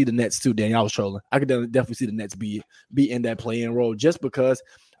honestly see the Nets too, Danny. I was trolling. I could definitely see the Nets be in that play-in role just because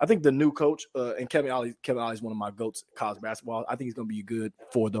I think the new coach and Kevin Ollie is one of my goats in college basketball. I think he's gonna be good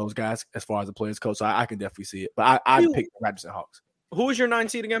for those guys as far as the players coach. So I can definitely see it. But I picked the Raptors and Hawks. Who was your 9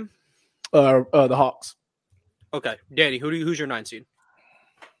 seed again? The Hawks. Okay, Danny, who's your 9 seed?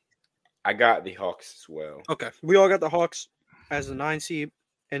 I got the Hawks as well. Okay, we all got the Hawks as the 9 seed,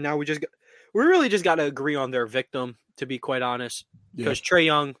 and now we really just got to agree on their victim, to be quite honest, because Trae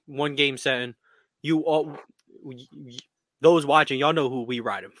Young, 1 game setting. Those watching, y'all know who we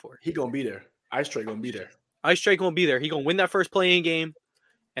ride him for. He gonna be there. Ice Trae gonna be there. Ice Trae gonna be there. He gonna win that first playing game,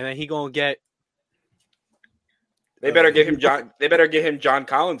 and then he gonna get. They better get him John. They better get him John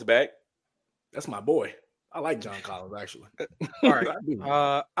Collins back. That's my boy. I like John Collins, actually. All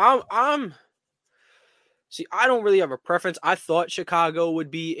right. I'm see, I don't really have a preference. I thought Chicago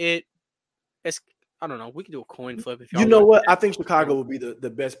would be it. I don't know. We can do a coin flip if You know what? I think Chicago would be the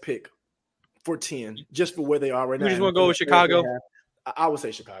best pick for 10, just for where they are right now. You just want to go with Chicago? I would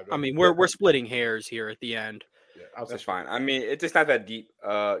say Chicago. I mean, we're splitting hairs here at the end. Yeah, that's fine. I mean, it's just not that deep.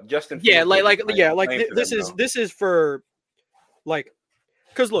 Justin. Yeah, Fields this is for like,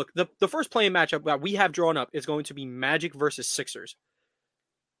 because look, the first playing matchup that we have drawn up is going to be Magic versus Sixers.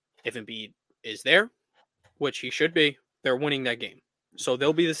 If Embiid is there, which he should be, they're winning that game, so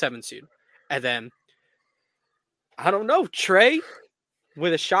they'll be the 7th seed, and then I don't know, Trey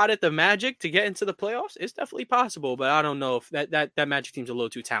with a shot at the Magic to get into the playoffs, it's definitely possible, but I don't know if that Magic team's a little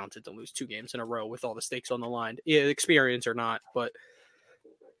too talented to lose 2 games in a row with all the stakes on the line, experience or not. But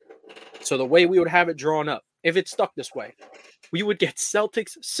so the way we would have it drawn up, if it's stuck this way, we would get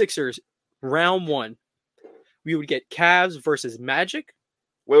Celtics Sixers round 1. We would get Cavs versus Magic.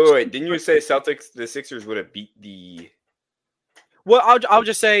 Wait. Didn't you say the Sixers would have beat the? Well, I'll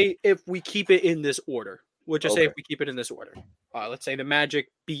just say if we keep it in this order. We'll just say if we keep it in this order. Let's say the Magic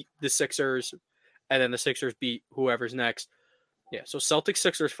beat the Sixers, and then the Sixers beat whoever's next. Yeah, so Celtics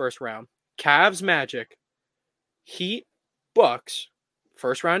Sixers first round, Cavs Magic, Heat Bucks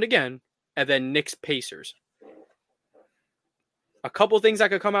first round again, and then Knicks Pacers. A couple things that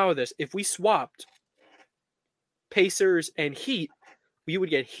could come out of this. If we swapped Pacers and Heat, we would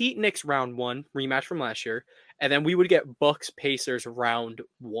get Heat Knicks round 1, rematch from last year, and then we would get Bucks Pacers round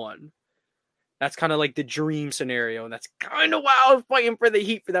 1. That's kind of like the dream scenario, and that's kind of why I was fighting for the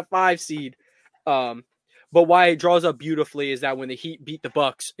Heat for that 5 seed. But why it draws up beautifully is that when the Heat beat the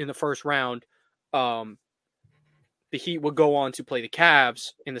Bucks in the first round, the Heat would go on to play the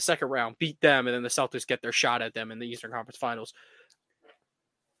Cavs in the second round, beat them, and then the Celtics get their shot at them in the Eastern Conference Finals.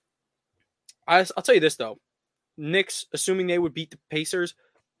 I'll tell you this, though. Knicks, assuming they would beat the Pacers,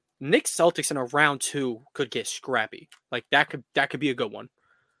 Knicks Celtics in a round 2 could get scrappy. Like, that could be a good one.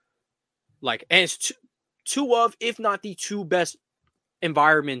 Like, and it's two of, if not the 2 best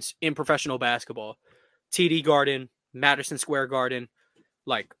environments in professional basketball. TD Garden, Madison Square Garden.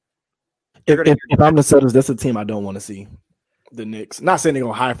 Like, if I'm the Celtics, that's a team I don't want to see. The Knicks. Not saying they're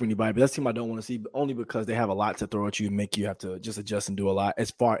going to hire for anybody, but that's a team I don't want to see, only because they have a lot to throw at you, make you have to just adjust and do a lot as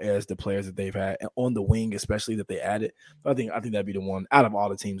far as the players that they've had, and on the wing especially that they added. I think that'd be the one out of all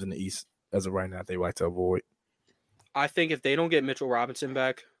the teams in the East as of right now they like to avoid. I think if they don't get Mitchell Robinson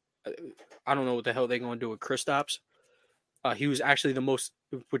back, I don't know what the hell they're going to do with Kristaps. He was actually the most,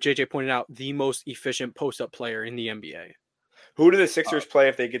 what JJ pointed out, the most efficient post-up player in the NBA. Who do the Sixers play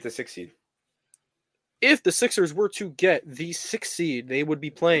if they get the 6th seed? If the Sixers were to get the 6th seed, they would be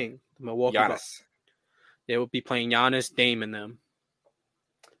playing the Milwaukee Bucks. They would be playing Giannis, Dame, and them.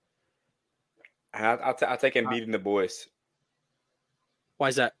 I'll take Embiid and the boys. Why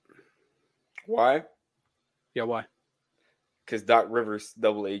is that? Why? Yeah, why? Because Doc Rivers,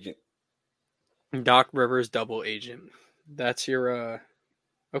 double agent. Doc Rivers, double agent. That's your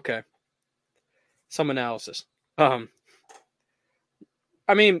okay. Some analysis. I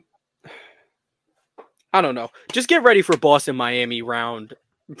mean, I don't know. Just get ready for Boston, Miami round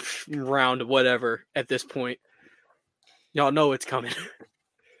whatever at this point. Y'all know it's coming.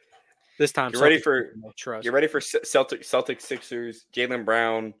 This time. You're ready for Celtics Sixers, Jaylen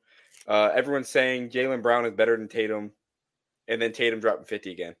Brown. Everyone's saying Jaylen Brown is better than Tatum, and then Tatum dropping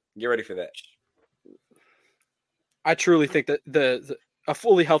 50 again. Get ready for that. I truly think that a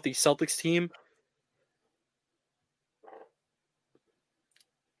fully healthy Celtics team,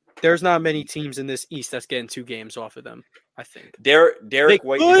 there's not many teams in this East that's getting 2 games off of them. I think Derek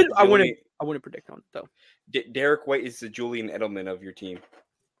White. Could. I wouldn't predict on it though. Derek White is the Julian Edelman of your team.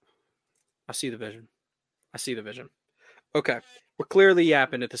 I see the vision. Okay, we're clearly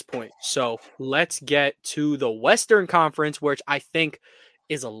yapping at this point, so let's get to the Western Conference, which I think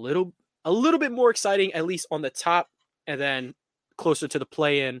is a little bit more exciting, at least on the top, and then closer to the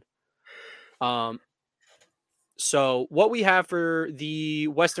play-in. So what we have for the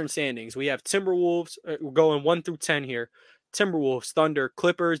Western standings, we have Timberwolves. We're going 1 through 10 here. Timberwolves, Thunder,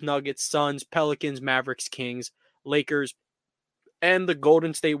 Clippers, Nuggets, Suns, Pelicans, Mavericks, Kings, Lakers, and the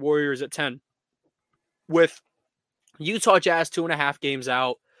Golden State Warriors at 10. With Utah Jazz 2.5 games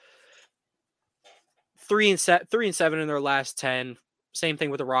out, 3 and 7 in their last 10. Same thing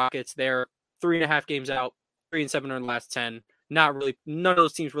with the Rockets. They're 3.5 games out, 3 and 7 in their last 10. Not really, none of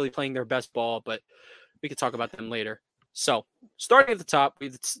those teams really playing their best ball, but we could talk about them later. So, starting at the top, we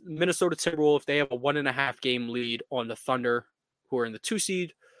have Minnesota Timberwolves. They have a 1.5 game lead on the Thunder, who are in the 2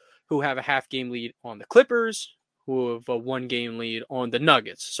 seed, who have a half game lead on the Clippers, who have a 1 game lead on the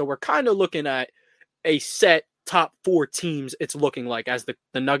Nuggets. So, we're kind of looking at a set top 4 teams, it's looking like, as the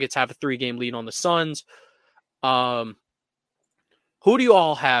Nuggets have a 3 game lead on the Suns. Who do you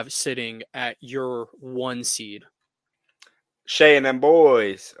all have sitting at your 1 seed? Shea and them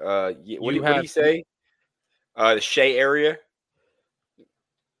boys. What do you say? The Shea area.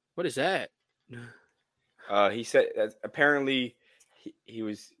 What is that? He said apparently he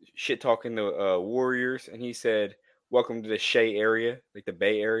was shit talking the Warriors, and he said, "Welcome to the Shea area, like the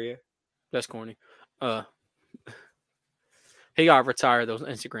Bay Area." That's corny. He got to retire those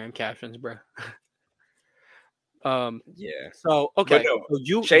Instagram captions, bro. Yeah. So okay, no,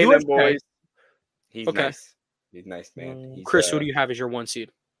 so Shea and them okay. boys. He's nice. He's nice, man. Chris, who do you have as your 1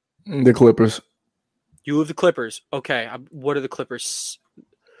 seed? The Clippers. You have the Clippers. Okay, what are the Clippers?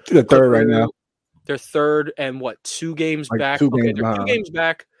 They're third right now. They're third and what? 2 games Like back. 2 Okay, games they're behind. 2 games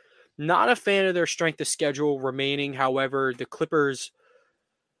back. Not a fan of their strength of schedule remaining. However, the Clippers,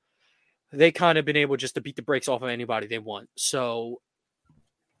 they kind of been able just to beat the brakes off of anybody they want. So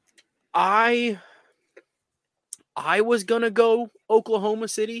I was gonna go Oklahoma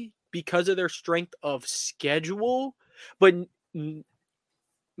City because of their strength of schedule, but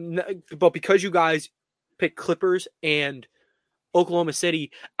because you guys pick Clippers and Oklahoma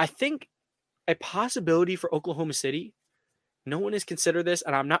City, I think a possibility for Oklahoma City, no one has considered this,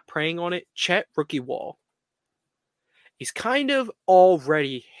 and I'm not preying on it, Chet rookie wall. He's kind of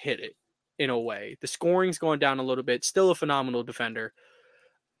already hit it in a way. The scoring's going down a little bit. Still a phenomenal defender.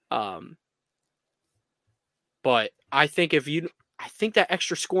 But I think that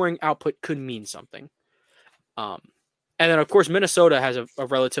extra scoring output could mean something. And then, of course, Minnesota has a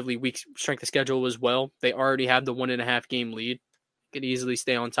relatively weak strength of schedule as well. They already have the 1.5 game lead. Could easily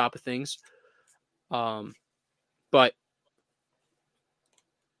stay on top of things. But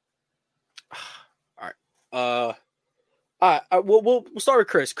all right. We'll start with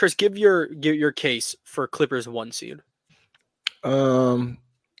Chris. Chris, give your case for Clippers 1 seed.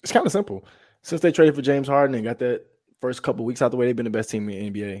 It's kind of simple. Since they traded for James Harden and got that first couple weeks out the way, they've been the best team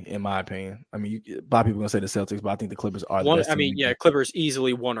in the NBA, in my opinion. I mean, a lot of people are going to say the Celtics, but I think the Clippers are the best team. I mean, Clippers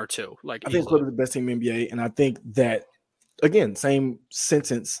easily 1 or 2. I think Clippers are the best team in the NBA, and I think that, again, same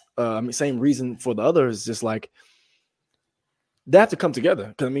reason for the others, just like they have to come together.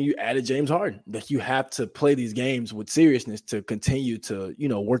 Because, I mean, you added James Harden. That you have to play these games with seriousness to continue to,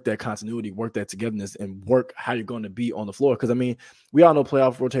 work that continuity, work that togetherness, and work how you're going to be on the floor. Because, I mean, we all know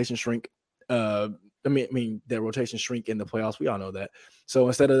playoff rotation shrink. That rotation shrink in the playoffs. We all know that. So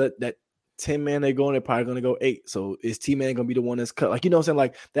instead of that 10-man they go in, they're probably going to go 8. So is T-Man going to be the one that's cut? Like, you know what I'm saying?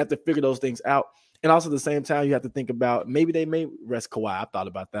 Like, they have to figure those things out. And also at the same time, you have to think about maybe they may rest Kawhi. I thought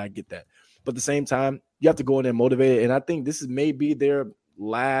about that. I get that. But at the same time, you have to go in there motivated. And I think this is maybe their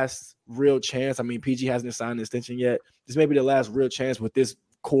last real chance. I mean, PG hasn't signed an extension yet. This may be the last real chance with this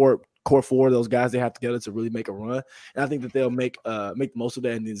core 4 of those guys they have together to really make a run. And I think that they'll make the most of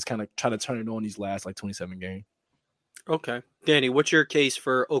that and then just kind of try to turn it on these last 27 games. Okay. Danny, what's your case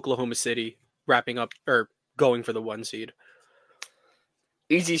for Oklahoma City wrapping up or going for the 1 seed?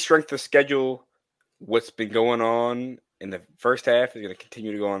 Easy strength of schedule. What's been going on in the first half is going to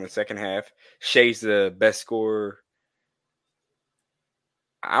continue to go on in the second half. Shea's the best scorer.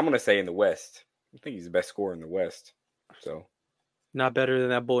 I'm going to say in the West. I think he's the best scorer in the West. So not better than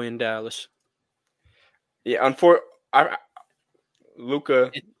that boy in Dallas. Yeah,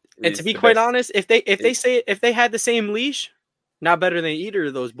 Luka. And to be quite honest, if they had the same leash, not better than either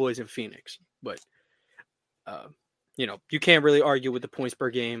of those boys in Phoenix. But you can't really argue with the points per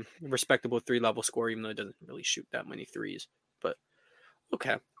game, respectable 3-level score, even though it doesn't really shoot that many threes. But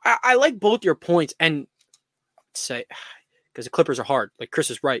okay, I like both your points, and say because the Clippers are hard. Like Chris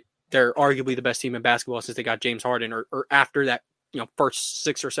is right; they're arguably the best team in basketball since they got James Harden, or after that, first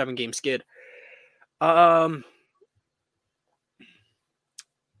 6 or 7 game skid. I'm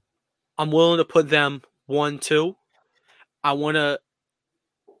willing to put them 1-2. I want to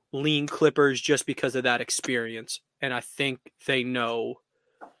lean Clippers just because of that experience. And I think they know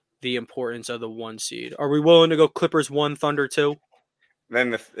the importance of the 1 seed. Are we willing to go Clippers 1, Thunder 2?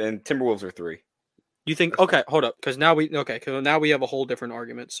 Then Timberwolves are 3. You think? Okay, hold up, because now we have a whole different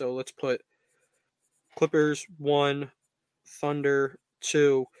argument. So let's put Clippers 1, Thunder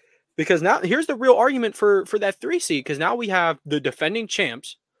 2, because now here's the real argument for that 3 seed. Because now we have the defending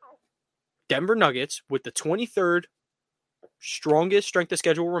champs, Denver Nuggets, with the 23rd strongest strength of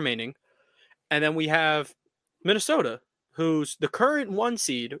schedule remaining, and then we have Minnesota, who's the current 1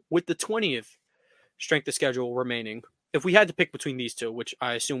 seed with the 20th strength of schedule remaining. If we had to pick between these two, which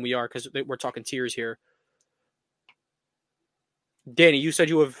I assume we are because we're talking tiers here. Danny, you said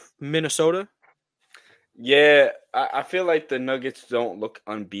you have Minnesota? Yeah, I feel like the Nuggets don't look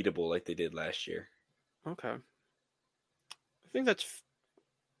unbeatable like they did last year. Okay. I think that's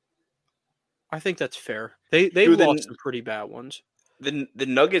fair. They lost some pretty bad ones. the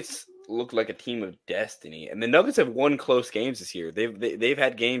Nuggets look like a team of destiny, and the Nuggets have won close games this year. They've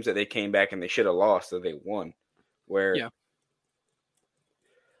had games that they came back and they should have lost, so they won. Where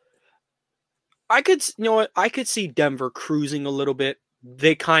I could, I could see Denver cruising a little bit.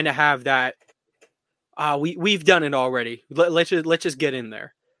 They kind of have that. We've done it already. Let's just get in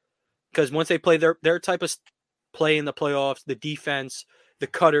there, because once they play their type of play in the playoffs, the defense, the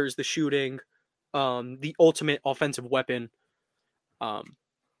cutters, the shooting, the ultimate offensive weapon,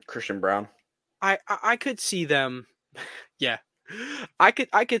 Christian Brown. I could see them. Yeah, I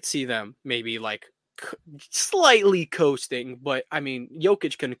could see them maybe like slightly coasting, but I mean,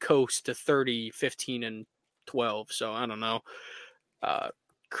 Jokic can coast to 30, 15, and 12. So I don't know.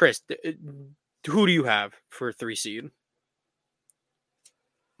 Chris, who do you have for 3 seed?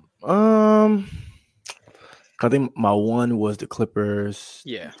 I think my 1 was the Clippers.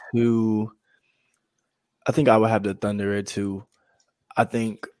 Yeah. 2, I think I would have the Thunder at 2. I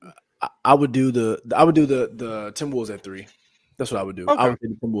think I would do the Timberwolves at 3. That's what I would do. Okay. I would do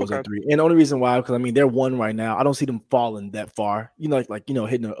the Timberwolves at 3. And the only reason why, because I mean they're 1 right now. I don't see them falling that far.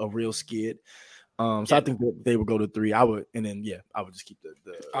 Hitting a real skid. So I think that they would go to 3. I would just keep the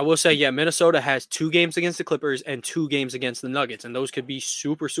I will say, Minnesota has 2 games against the Clippers and 2 games against the Nuggets, and those could be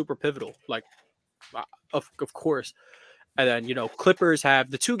super, super pivotal. Like, of course. And then, Clippers have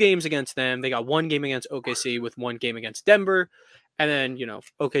the 2 games against them. They got 1 game against OKC with 1 game against Denver. And then,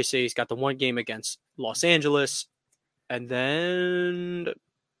 OKC's got the 1 game against Los Angeles. And then,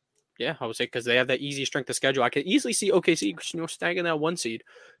 I would say because they have that easy strength of schedule. I could easily see OKC, snagging that 1 seed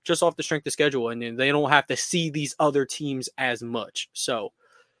just off the strength of schedule. And then they don't have to see these other teams as much. So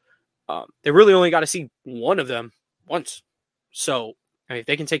they really only got to see one of them once. So if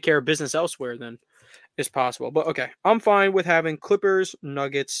they can take care of business elsewhere, then it's possible. But okay, I'm fine with having Clippers,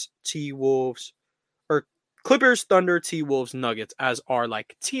 Nuggets, T-Wolves, or Clippers, Thunder, T-Wolves, Nuggets as our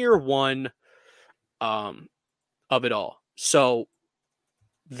like tier 1 of it all. So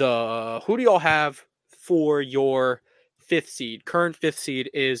who do y'all have for your 5th seed? Current 5th seed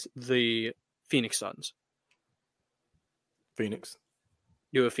is the Phoenix Suns. Phoenix.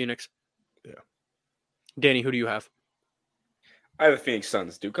 You have Phoenix? Yeah. Danny, who do you have? I have the Phoenix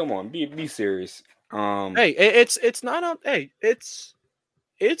Suns, dude. Come on, be serious. Hey, it's not it's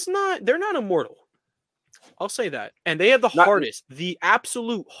not. They're not immortal. I'll say that, and they have the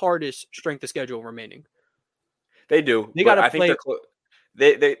absolute hardest strength of schedule remaining. They do. They got to play.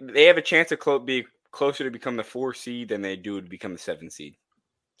 They have a chance to be closer to become the 4 seed than they do to become the 7 seed.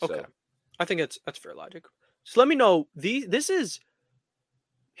 So. Okay, I think that's fair logic. So let me know.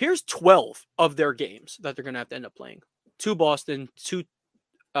 Here's 12 of their games that they're gonna have to end up playing: 2 Boston, 2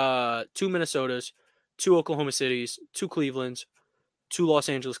 Minnesotas, 2 Oklahoma Cities, 2 Clevelands, 2 Los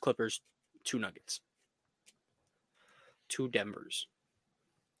Angeles Clippers, 2 Nuggets, 2 Denvers.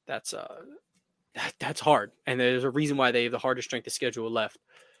 That's hard, and there's a reason why they have the hardest strength of schedule left.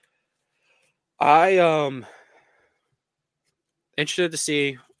 I interested to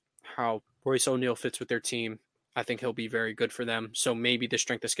see how Royce O'Neal fits with their team. I think he'll be very good for them. So maybe the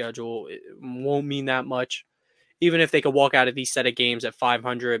strength of schedule won't mean that much. Even if they could walk out of these set of games at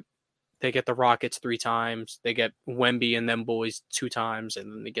 500, they get the Rockets 3 times, they get Wemby and them boys 2 times, and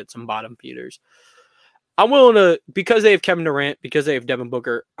then they get some bottom feeders. I'm willing to, because they have Kevin Durant, because they have Devin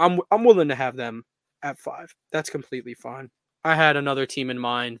Booker, I'm willing to have them at 5. That's completely fine. I had another team in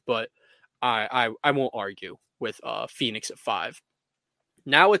mind, but I won't argue with Phoenix at 5.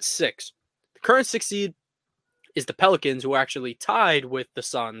 Now it's 6. The current 6 seed is the Pelicans, who are actually tied with the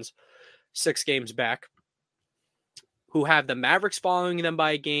Suns 6 games back, who have the Mavericks following them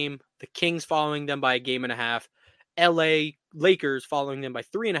by a game, the Kings following them by a game and a half, LA Lakers following them by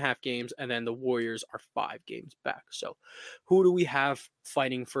 3.5 games, and then the Warriors are 5 games back. So who do we have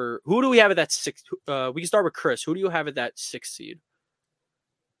fighting for? Who do we have at that 6? We can start with Chris. Who do you have at that 6 seed?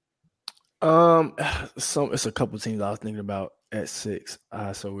 It's a couple teams I was thinking about at 6.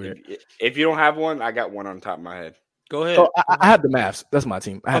 So weird. If you don't have one, I got one on top of my head. Go ahead. Oh, I have the Mavs. That's my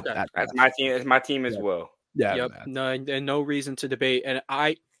team. That's my team. It's my team as well. Yeah. Yep. No reason to debate. And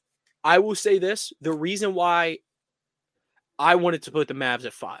I will say this: the reason why I wanted to put the Mavs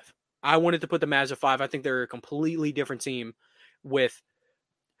at 5. I wanted to put the Mavs at 5. I think they're a completely different team with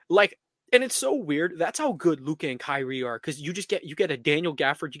and it's so weird. That's how good Luka and Kyrie are, because you get a Daniel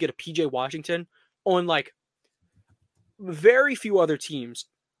Gafford, you get a PJ Washington on very few other teams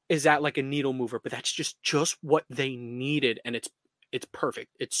is that like a needle mover, but that's just what they needed, and it's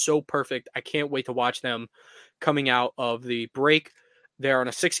perfect. It's so perfect. I can't wait to watch them coming out of the break. They're on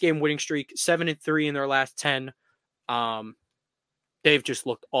a 6-game winning streak, 7-3 in their last 10. They've just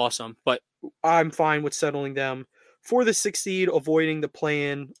looked awesome, but I'm fine with settling them for the 6th seed, avoiding the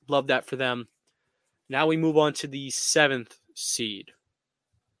play-in. Love that for them. Now we move on to the 7th seed.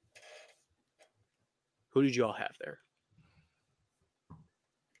 Who did you all have there?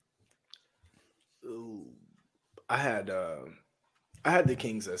 Ooh, I had the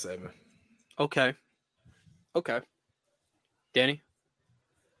Kings at 7. Okay. Danny?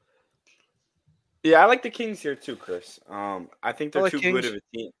 Yeah, I like the Kings here too, Chris. I think they're like too Kings. good of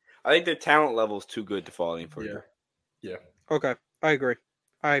a team. I think their talent level is too good to fall any further. Yeah. Okay, I agree.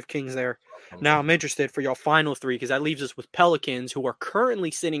 I have Kings there. Now I'm interested for y'all final 3 because that leaves us with Pelicans, who are currently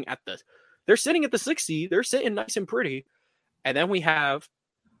sitting at the 6th seed. They're sitting nice and pretty. And then we have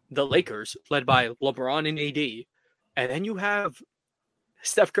the Lakers, led by LeBron and AD. And then you have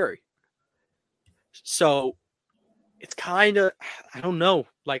Steph Curry. So it's kind of, I don't know.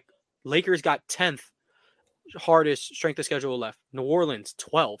 Like, Lakers got 10th hardest strength of schedule left. New Orleans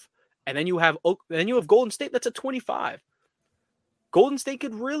 12, and then you have Golden State that's at 25. Golden State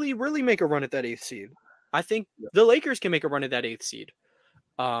could really, really make a run at that 8th seed. I think the Lakers can make a run at that 8th seed.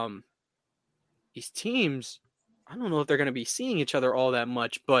 These teams, I don't know if they're going to be seeing each other all that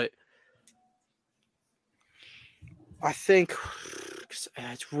much, but I think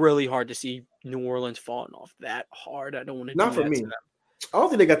it's really hard to see New Orleans falling off that hard. I don't want to. Not for me. I don't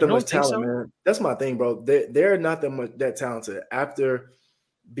think they got that much talent, so? man. That's my thing, bro. They're not that talented. After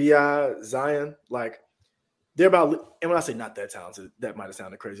B.I., Zion, like they're about. And when I say not that talented, that might have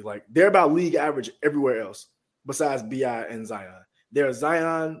sounded crazy. Like they're about league average everywhere else besides B.I. and Zion. They're a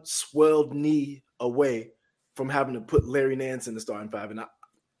Zion swelled knee away from having to put Larry Nance in the starting 5. And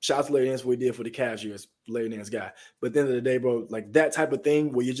shout out to Larry Nance for what he did for the Cavs years, Larry Nance guy. But at the end of the day, bro, like that type of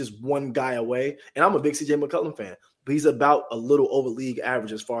thing where you're just one guy away. And I'm a big CJ McCollum fan. But he's about a little over league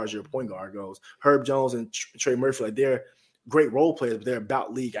average as far as your point guard goes. Herb Jones and Trey Murphy, like they're great role players, but they're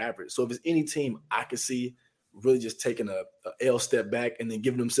about league average. So if it's any team I could see really just taking a L step back and then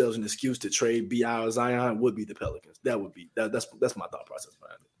giving themselves an excuse to trade B.I. or Zion, would be the Pelicans. That would be that's my thought process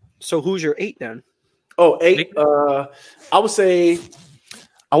behind it. So who's your 8 then? Oh, 8. I would say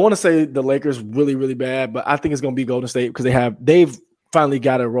I want to say the Lakers really, really bad, but I think it's going to be Golden State because they've finally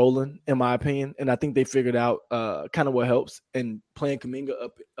got it rolling, in my opinion, and I think they figured out kind of what helps. And playing Kuminga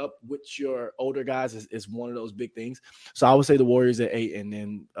up with your older guys is one of those big things. So I would say the Warriors at 8, and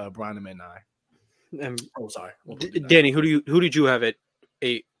then Brian at 9. Sorry, Danny. Who did you have at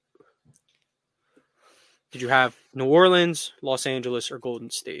 8? Did you have New Orleans, Los Angeles, or Golden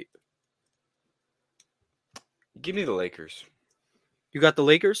State? Give me the Lakers. You got the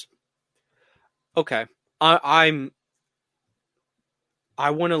Lakers? Okay. I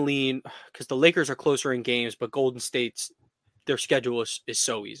want to lean because the Lakers are closer in games, but Golden State's their schedule is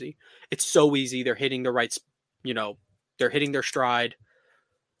so easy. It's so easy. They're hitting the right, they're hitting their stride.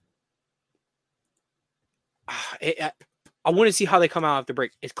 I want to see how they come out after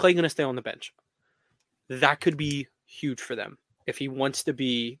break. Is Clay going to stay on the bench? That could be huge for them if he wants to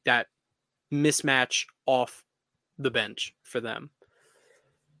be that mismatch off the bench for them.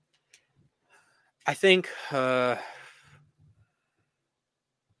 I think I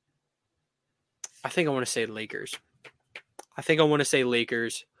want to say Lakers. I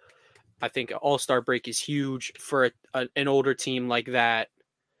think All-Star break is huge for an older team like that.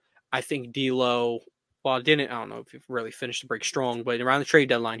 I think D'Lo, I don't know if he really finished the break strong, but around the trade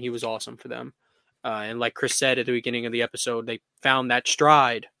deadline, he was awesome for them. And like Chris said at the beginning of the episode, they found that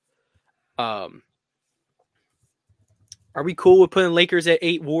stride. Are we cool with putting Lakers at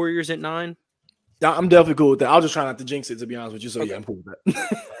 8, Warriors at 9? I'm definitely cool with that. I'll just try not to jinx it, to be honest with you. So, okay. Yeah, I'm cool with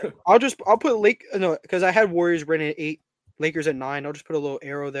that. I'll put because I had Warriors running at 8, Lakers at 9. I'll just put a little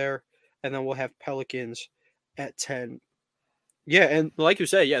arrow there, and then we'll have Pelicans at 10. Yeah, and like you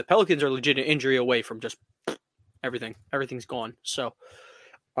said, the Pelicans are legit an injury away from just everything. Everything's gone. So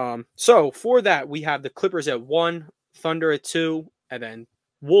for that, we have the Clippers at 1, Thunder at 2, and then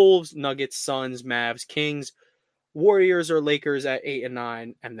Wolves, Nuggets, Suns, Mavs, Kings, Warriors or Lakers at 8 and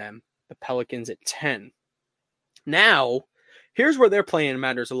 9, and then the Pelicans at 10. Now, here's where their playing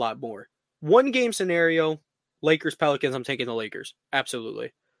matters a lot more. 1 game scenario, Lakers, Pelicans, I'm taking the Lakers.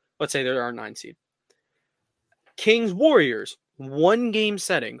 Absolutely. Let's say they're our 9 seed. Kings, Warriors, 1 game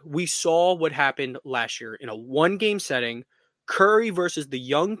setting. We saw what happened last year in a 1 game setting. Curry versus the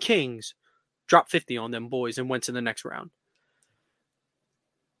young Kings dropped 50 on them boys and went to the next round.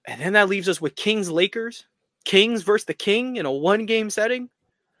 And then that leaves us with Kings, Lakers. Kings versus the King in a 1 game setting.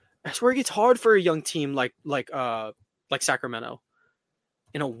 That's where it gets hard for a young team like Sacramento.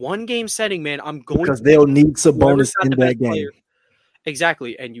 In a 1 game setting, man, because they'll need Sabonis in that game. Player.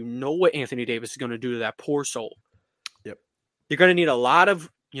 Exactly. And you know what Anthony Davis is going to do to that poor soul. Yep. You're going to need a lot out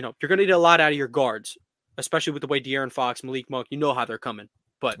of your guards, especially with the way De'Aaron Fox, Malik Monk, you know how they're coming.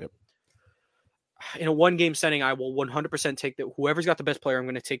 But in a one-game setting, I will 100% take that. Whoever's got the best player, I'm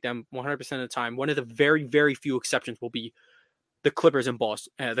going to take them 100% of the time. One of the very, very few exceptions will be the Clippers and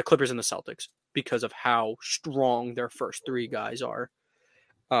the Clippers and the Celtics, because of how strong their first three guys are.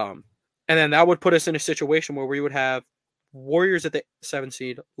 And then that would put us in a situation where we would have Warriors at the 7th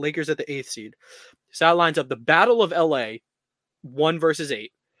seed, Lakers at the 8th seed. So that lines up the Battle of LA, 1 versus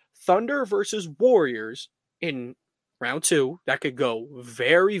 8, Thunder versus Warriors in round 2. That could go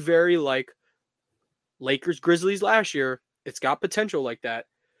very, very like Lakers Grizzlies last year. It's got potential like that.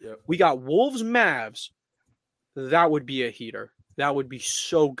 Yep. We got Wolves Mavs. That would be a heater. That would be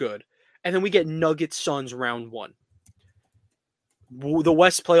so good. And then we get Nuggets Suns round 1. The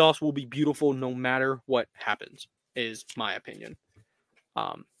West playoffs will be beautiful no matter what happens, is my opinion.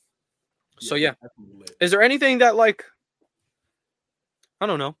 So yeah. Is there anything that like, I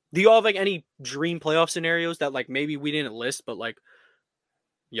don't know. Do you all have like any dream playoff scenarios that like maybe we didn't list, but like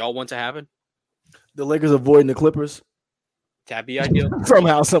y'all want to happen? The Lakers avoiding the Clippers. That'd be ideal.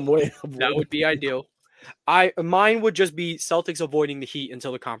 Somehow, some way. That would be ideal. Mine would just be Celtics avoiding the Heat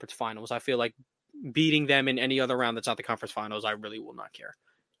until the conference finals. I feel like beating them in any other round that's not the conference finals, I really will not care.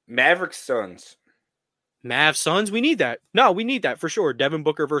 Mavericks Suns. Mavs Suns, we need that. No, we need that for sure. Devin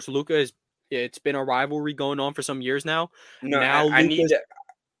Booker versus Luka it's been a rivalry going on for some years now. No, now I need that.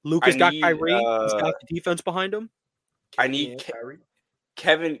 Luka's got Kyrie. He's got the defense behind him. I need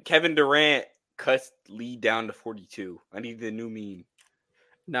Kevin Durant cuts lead down to 42. I need the new meme.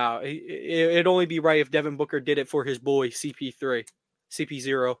 No, it'd only be right if Devin Booker did it for his boy CP3,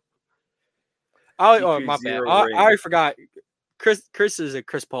 CP0. Oh, my bad. I forgot. Chris is a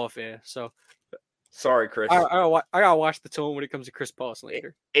Chris Paul fan, so sorry, Chris. I gotta watch the tone when it comes to Chris Paul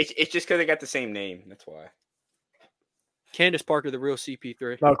later. It's just because they got the same name. That's why. Candace Parker, the real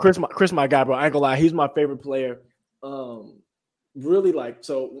CP3. No, Chris, my guy, bro. I ain't gonna lie, he's my favorite player. Really, like,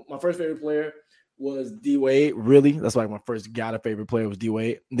 so my first favorite player was D Wade. Really, that's like my first favorite player was D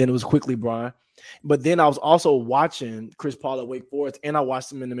Wade. Then it was quickly Bron. But then I was also watching Chris Paul at Wake Forest, and I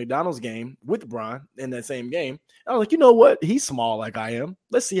watched him in the McDonald's game with Bron in that same game. I was like, you know what? He's small like I am.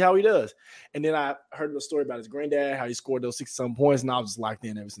 Let's see how he does. And then I heard the story about his granddad, how he scored those 60-some points, and I was just locked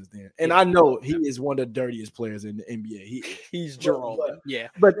in ever since then. And I know he is one of the dirtiest players in the NBA. He's Jerome. Yeah.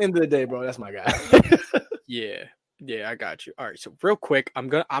 But at the end of the day, bro, that's my guy. Yeah, I got you. All right, so real quick, I'm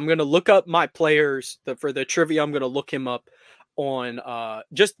gonna look up my players for the trivia. I'm gonna look him up on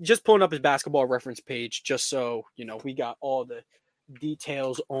just pulling up his basketball reference page, just so you know we got all the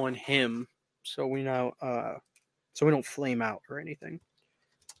details on him, so we know so we don't flame out or anything.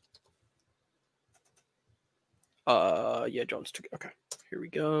 Yeah, Jones took it. Okay, here we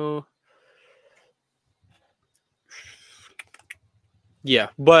go. Yeah,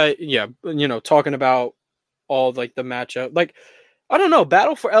 but yeah, you know, talking about all like the matchup, like I don't know,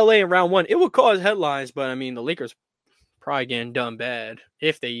 battle for LA in round 1, it would cause headlines, but I mean the Lakers probably getting done bad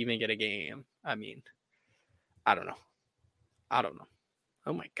if they even get a game. I mean, I don't know.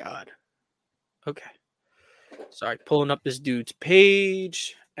 Oh my god. Okay. Sorry, pulling up this dude's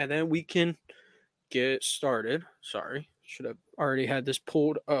page, and then we can get started. Sorry, should have already had this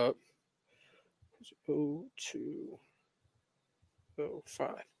pulled up.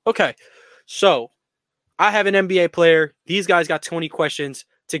 0205. Okay, so I have an NBA player. These guys got 20 questions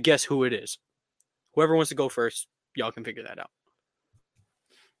to guess who it is. Whoever wants to go first, y'all can figure that out.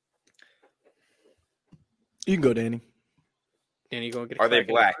 You can go, Danny. Danny, you gonna get? Are they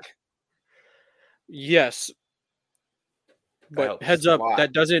black? Yes. But heads up,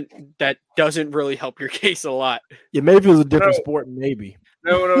 that doesn't really help your case a lot. Yeah, maybe if it was a different sport, maybe.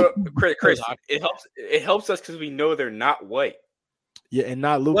 No, Chris, it helps us because we know they're not white. Yeah, and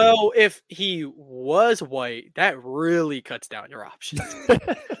not Luka. Well, if he was white, that really cuts down your options.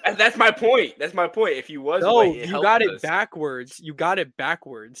 That's my point. If he was white, you got it backwards. You got it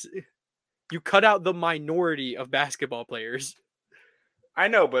backwards. You cut out the minority of basketball players. I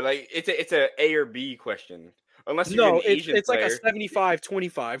know, but like it's a A or B question. Unless you're an Asian it's player. like a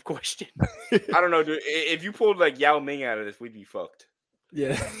 75-25 question. I don't know, dude. If you pulled like Yao Ming out of this, we'd be fucked.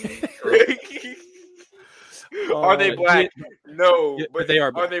 Yeah. Are they black? No. Yeah, but they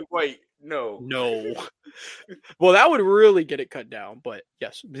are black. Are they white? No. Well, that would really get it cut down. But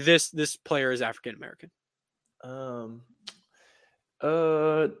yes, this player is African American.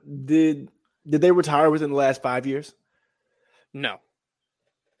 Did they retire within the last 5 years? No.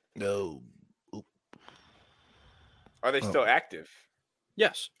 Are they still active?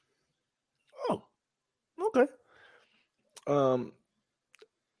 Yes. Oh. Okay.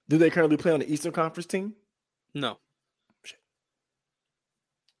 Do they currently play on the Eastern Conference team? No.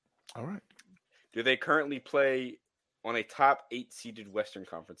 All right. Do they currently play on a top 8 seeded Western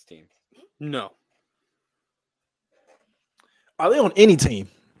Conference team? No. Are they on any team?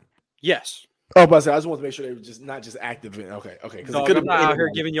 Yes. Oh, but I just want to make sure they were just not just active. Okay. Because it could have I'm been not out here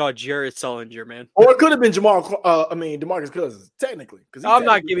anybody. giving y'all Jared Sullinger, man. Or it could have been DeMarcus Cousins, technically. I'm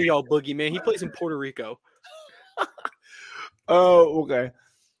not giving y'all Boogie, man. He plays in Puerto Rico. Oh, okay.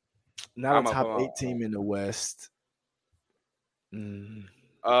 Not I'm a up, top I'm up. 8 team in the West.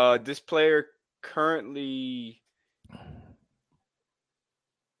 This player currently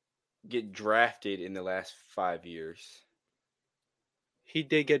get drafted in the last 5 years. He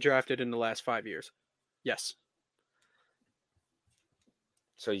did get drafted in the last 5 years. Yes.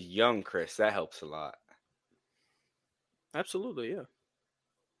 So young, Chris. That helps a lot. Absolutely, yeah.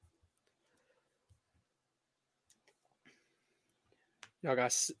 Y'all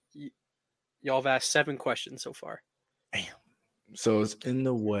have asked 7 questions so far. Damn. So it's in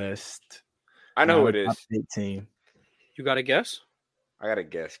the West. I know who Not it a top is. 8 team. You got a guess? I got to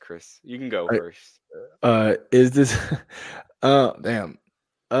guess, Chris. You can go All right. first. Is this damn.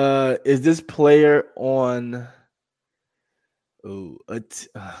 Is this player on damn.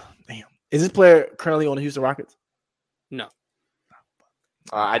 Is this player currently on the Houston Rockets? No.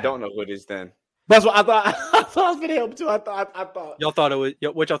 I don't know who it is then. That's what I thought. I thought I was gonna help too. I thought. Y'all thought it was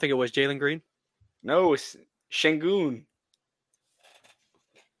what y'all think it was, Jalen Green? No, it's Şengün.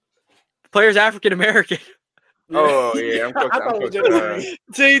 Player's African American. Oh yeah, I'm I thought it was cooked. Jalen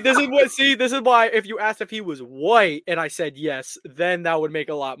Green. This is why if you asked if he was white and I said yes, then that would make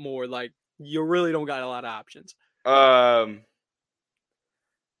a lot more. Like you really don't got a lot of options.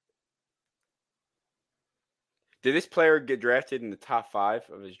 Did this player get drafted in the top 5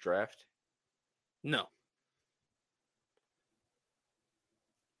 of his draft? No.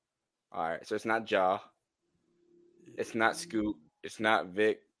 All right, so it's not Ja. It's not Scoot. It's not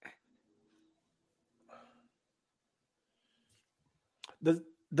Vic. Does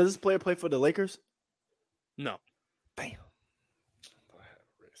this player play for the Lakers? No. Damn.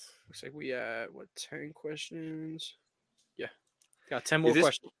 Looks like we had 10 questions? Yeah. Got 10 more Is this-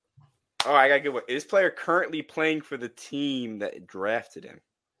 questions. Oh, I got a good one. Is this player currently playing for the team that drafted him?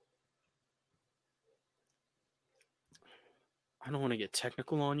 I don't want to get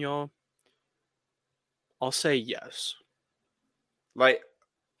technical on y'all. I'll say yes. Like,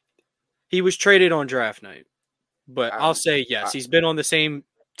 He was traded on draft night, but I'll say yes. He's been on the same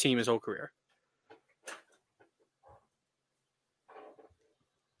team his whole career.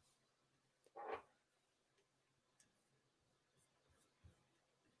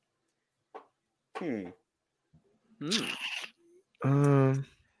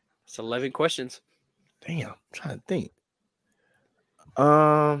 It's 11 questions. Damn. I'm trying to think.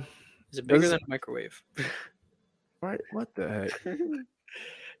 Is it bigger than a microwave? Right. What the heck?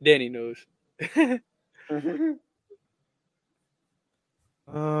 Danny knows.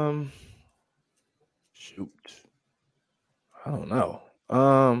 Shoot. I don't know.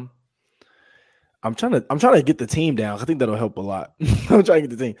 I'm trying to get the team down. I think that'll help a lot. I'm trying to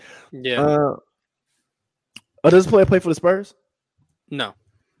get the team. Yeah. Does this player play for the Spurs? No.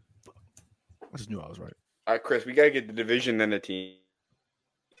 I just knew I was right. all right, Chris, we got to get the division then the team.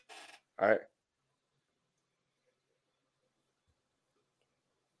 All right.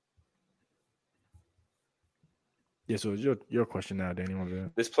 Yeah, so it's your question now, Danny. Want to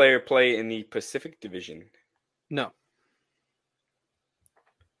This player play in the Pacific Division. No.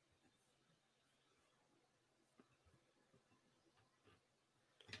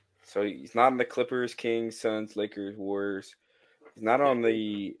 So he's not on the Clippers, Kings, Suns, Lakers, Warriors. He's not on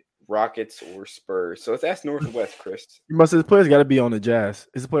the Rockets or Spurs. So let's ask Northwest, Chris. This player's got to be on the Jazz.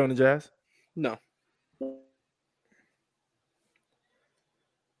 Is the player on the Jazz? No.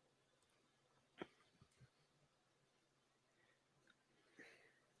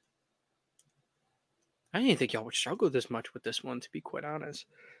 I didn't think y'all would struggle this much with this one, to be quite honest.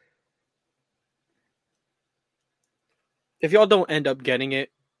 If y'all don't end up getting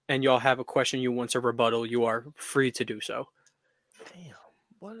it and y'all have a question you want to rebuttal, you are free to do so. Damn,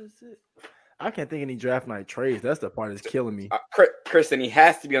 what is it? I can't think of any draft night trades. That's the part that's killing me. Chris, then he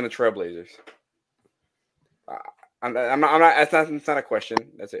has to be on the Trailblazers. I'm not. That's not a question.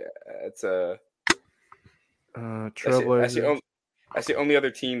 That's a. Trailblazers. That's the only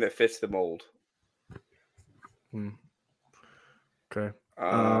other team that fits the mold. Okay.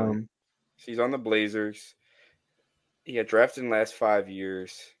 So he's on the Blazers. He got drafted in the last 5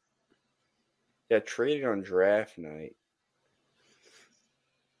 years. He got traded on draft night.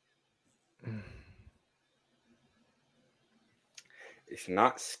 It's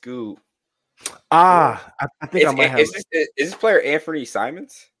not Scoot. I think I might have. Is this player Anthony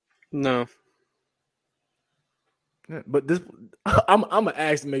Simons? No. Yeah, but this, I'm gonna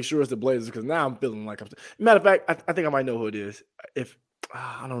ask to make sure it's the Blazers because now I'm feeling like I'm. Matter of fact, I think I might know who it is. If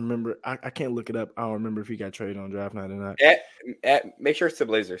I don't remember, I can't look it up. I don't remember if he got traded on draft night or not. Make sure it's the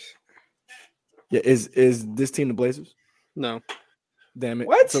Blazers. Yeah, is this team the Blazers? No. Damn it!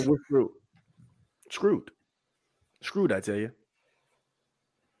 What? So we're screwed. I tell you.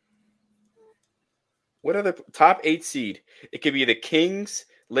 What other top 8 seed? It could be the Kings,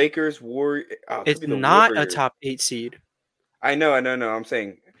 Lakers, Warriors. Oh, It's not a top 8 seed. I know. I'm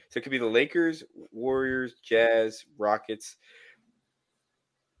saying so. It could be the Lakers, Warriors, Jazz, Rockets,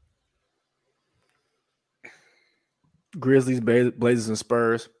 Grizzlies, Blazers, and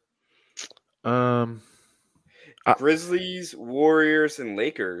Spurs. Grizzlies, Warriors, and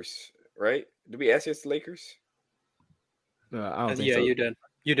Lakers. Right? Did we ask it's the Lakers? I don't think Yeah, so. you did.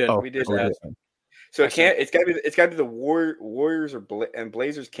 You did. Oh, We did okay. that. So it can't. It's got to be the Warriors and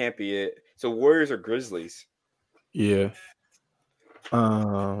Blazers can't be it. So Warriors or Grizzlies. Yeah.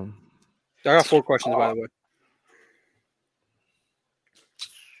 I got 4 questions, by the way.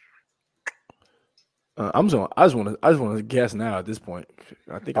 I just want to guess now at this point.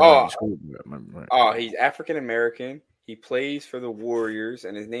 I think I might be screwed. Right. Oh, he's African American. He plays for the Warriors,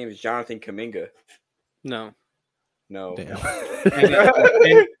 and his name is Jonathan Kuminga. No. No. Damn.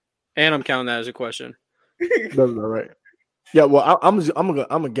 And I'm counting that as a question. That's all right. Yeah, well, I'm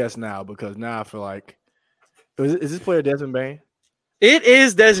gonna guess now because now I feel like is this player Desmond Bane? It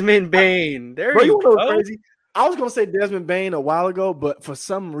is Desmond Bane. There Bro, you know go. what's crazy? I was gonna say Desmond Bane a while ago, but for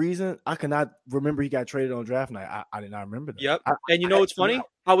some reason I cannot remember he got traded on draft night. I did not remember that. Yep. And you know what's funny?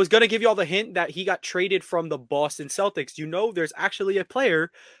 I was gonna give you all the hint that he got traded from the Boston Celtics. You know, there's actually a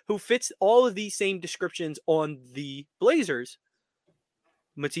player who fits all of these same descriptions on the Blazers.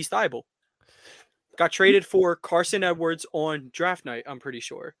 Matisse Thybulle got traded for Carson Edwards on draft night. I'm pretty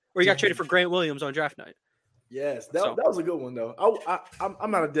sure, or he got traded for Grant Williams on draft night. Yes, that was a good one though.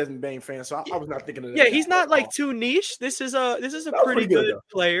 I'm not a Desmond Bane fan, so I was not thinking of that. Yeah, he's not like too niche. This is a pretty good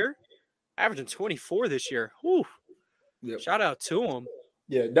player, averaging 24 this year. Whew. Yep. Shout out to him.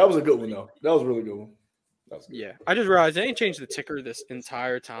 Yeah, that was a good one though. That was a really good one. Yeah, I just realized they ain't changed the ticker this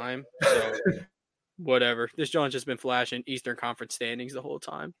entire time. So whatever. This John's just been flashing Eastern Conference standings the whole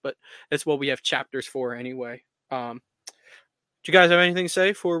time, but that's what we have chapters for anyway. Do you guys have anything to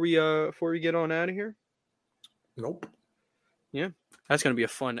say before we get on out of here? Nope. Yeah, that's going to be a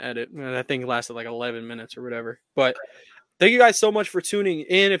fun edit. That thing lasted like 11 minutes or whatever. But thank you guys so much for tuning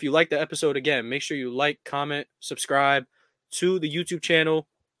in. If you like the episode, again, make sure you like, comment, subscribe to the YouTube channel.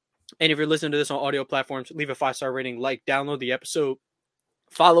 And if you're listening to this on audio platforms, leave a 5-star rating, download the episode,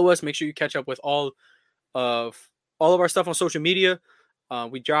 follow us. Make sure you catch up with all of our stuff on social media.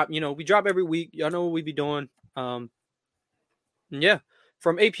 We drop every week. Y'all know what we be doing. Yeah.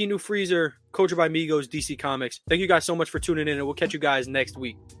 From AP New Freezer, Culture by Migos, DC Comics. Thank you guys so much for tuning in, and we'll catch you guys next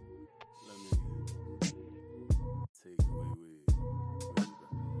week.